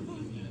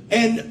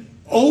 And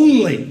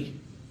only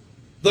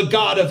the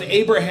God of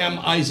Abraham,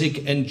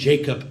 Isaac, and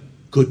Jacob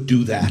could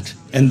do that.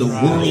 And the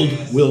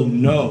world will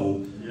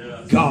know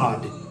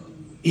God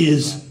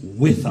is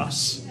with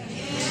us.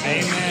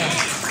 Amen.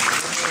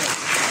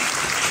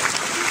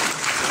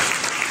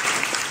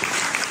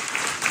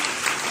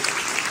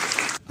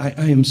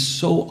 I am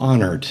so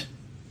honored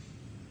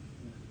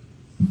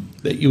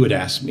that you would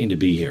ask me to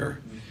be here.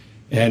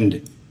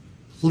 And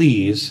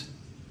please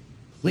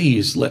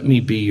let me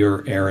be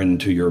your Aaron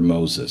to your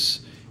Moses.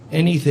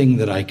 Anything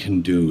that I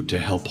can do to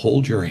help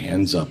hold your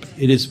hands up.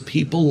 It is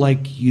people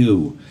like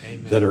you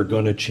that are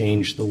going to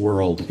change the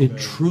world. It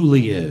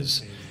truly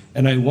is.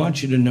 And I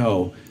want you to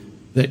know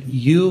that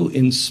you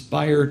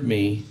inspired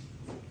me.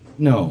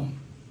 No.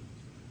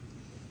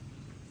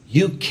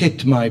 You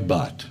kicked my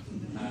butt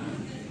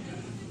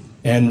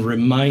and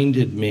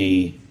reminded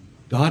me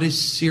God is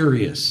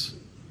serious.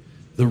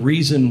 The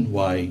reason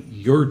why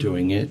you're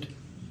doing it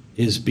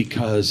is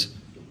because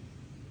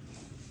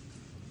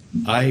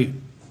I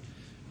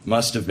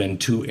must have been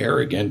too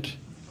arrogant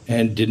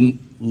and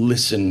didn't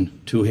listen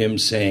to him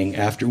saying,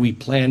 after we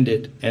planned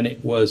it and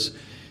it was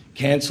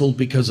canceled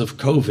because of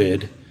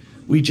COVID,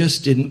 we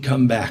just didn't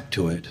come back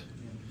to it.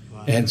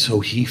 And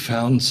so he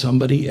found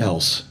somebody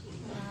else.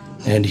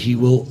 And he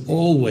will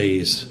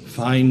always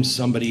find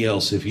somebody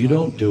else. If you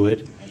don't do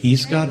it,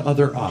 he's got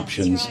other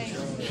options.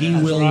 He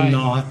will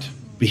not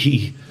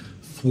be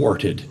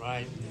thwarted.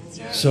 Right.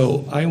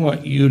 So I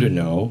want you to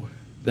know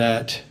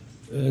that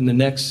in the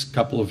next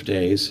couple of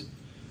days,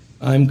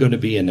 I'm going to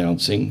be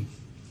announcing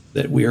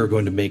that we are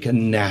going to make a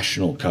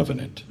national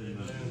covenant.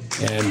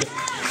 And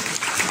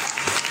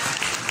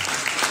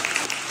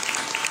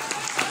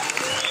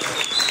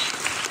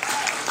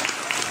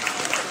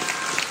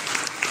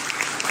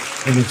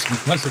it's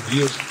because of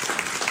you.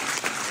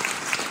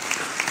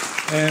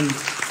 And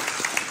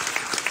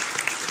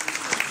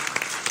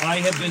I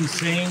have been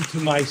saying to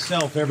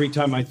myself every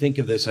time I think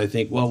of this, I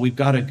think, well, we've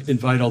got to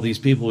invite all these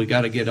people. We've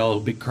got to get a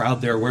big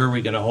crowd there. Where are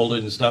we going to hold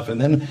it and stuff? And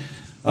then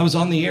I was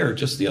on the air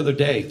just the other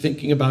day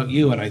thinking about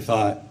you, and I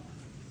thought,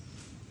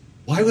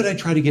 why would I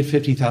try to get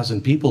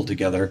 50,000 people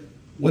together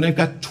when I've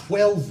got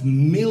 12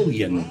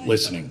 million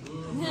listening?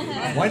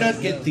 Why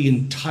not get the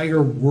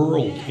entire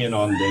world in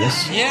on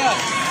this? Yes.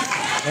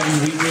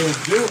 And we will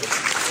do it.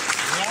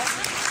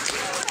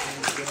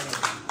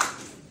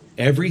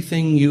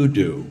 Everything you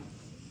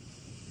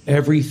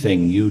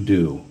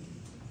do,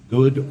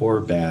 good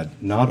or bad,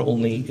 not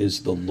only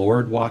is the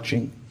Lord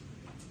watching,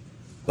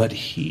 but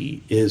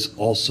he is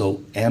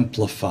also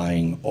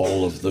amplifying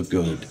all of the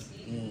good.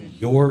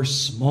 Your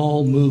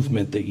small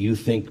movement that you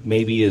think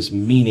maybe is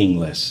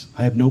meaningless.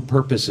 I have no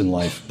purpose in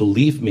life.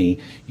 Believe me,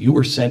 you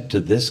were sent to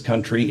this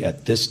country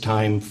at this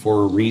time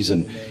for a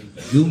reason.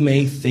 You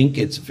may think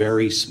it's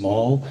very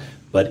small,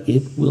 but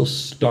it will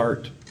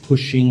start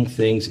pushing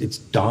things. It's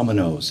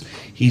dominoes.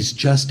 He's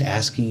just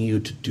asking you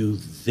to do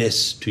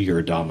this to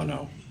your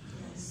domino.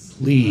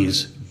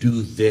 Please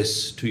do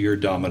this to your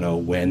domino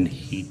when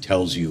he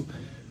tells you.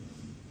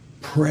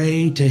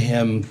 Pray to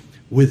him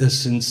with a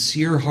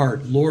sincere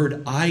heart.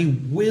 Lord, I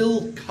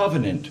will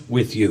covenant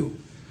with you.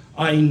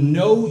 I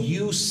know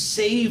you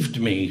saved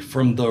me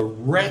from the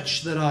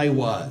wretch that I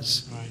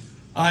was. Right.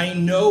 I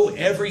know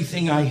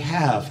everything I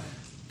have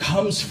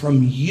comes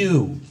from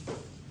you.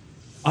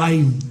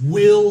 I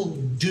will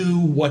do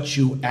what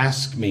you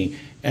ask me.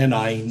 and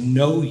I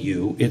know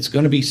you. It's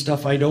going to be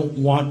stuff I don't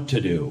want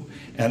to do,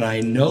 and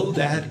I know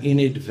that in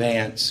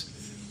advance,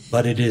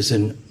 but it is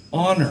an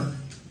honor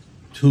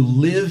to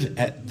live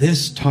at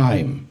this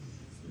time,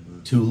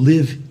 to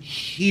live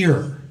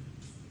here,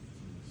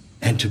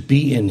 and to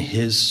be in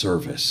his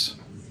service.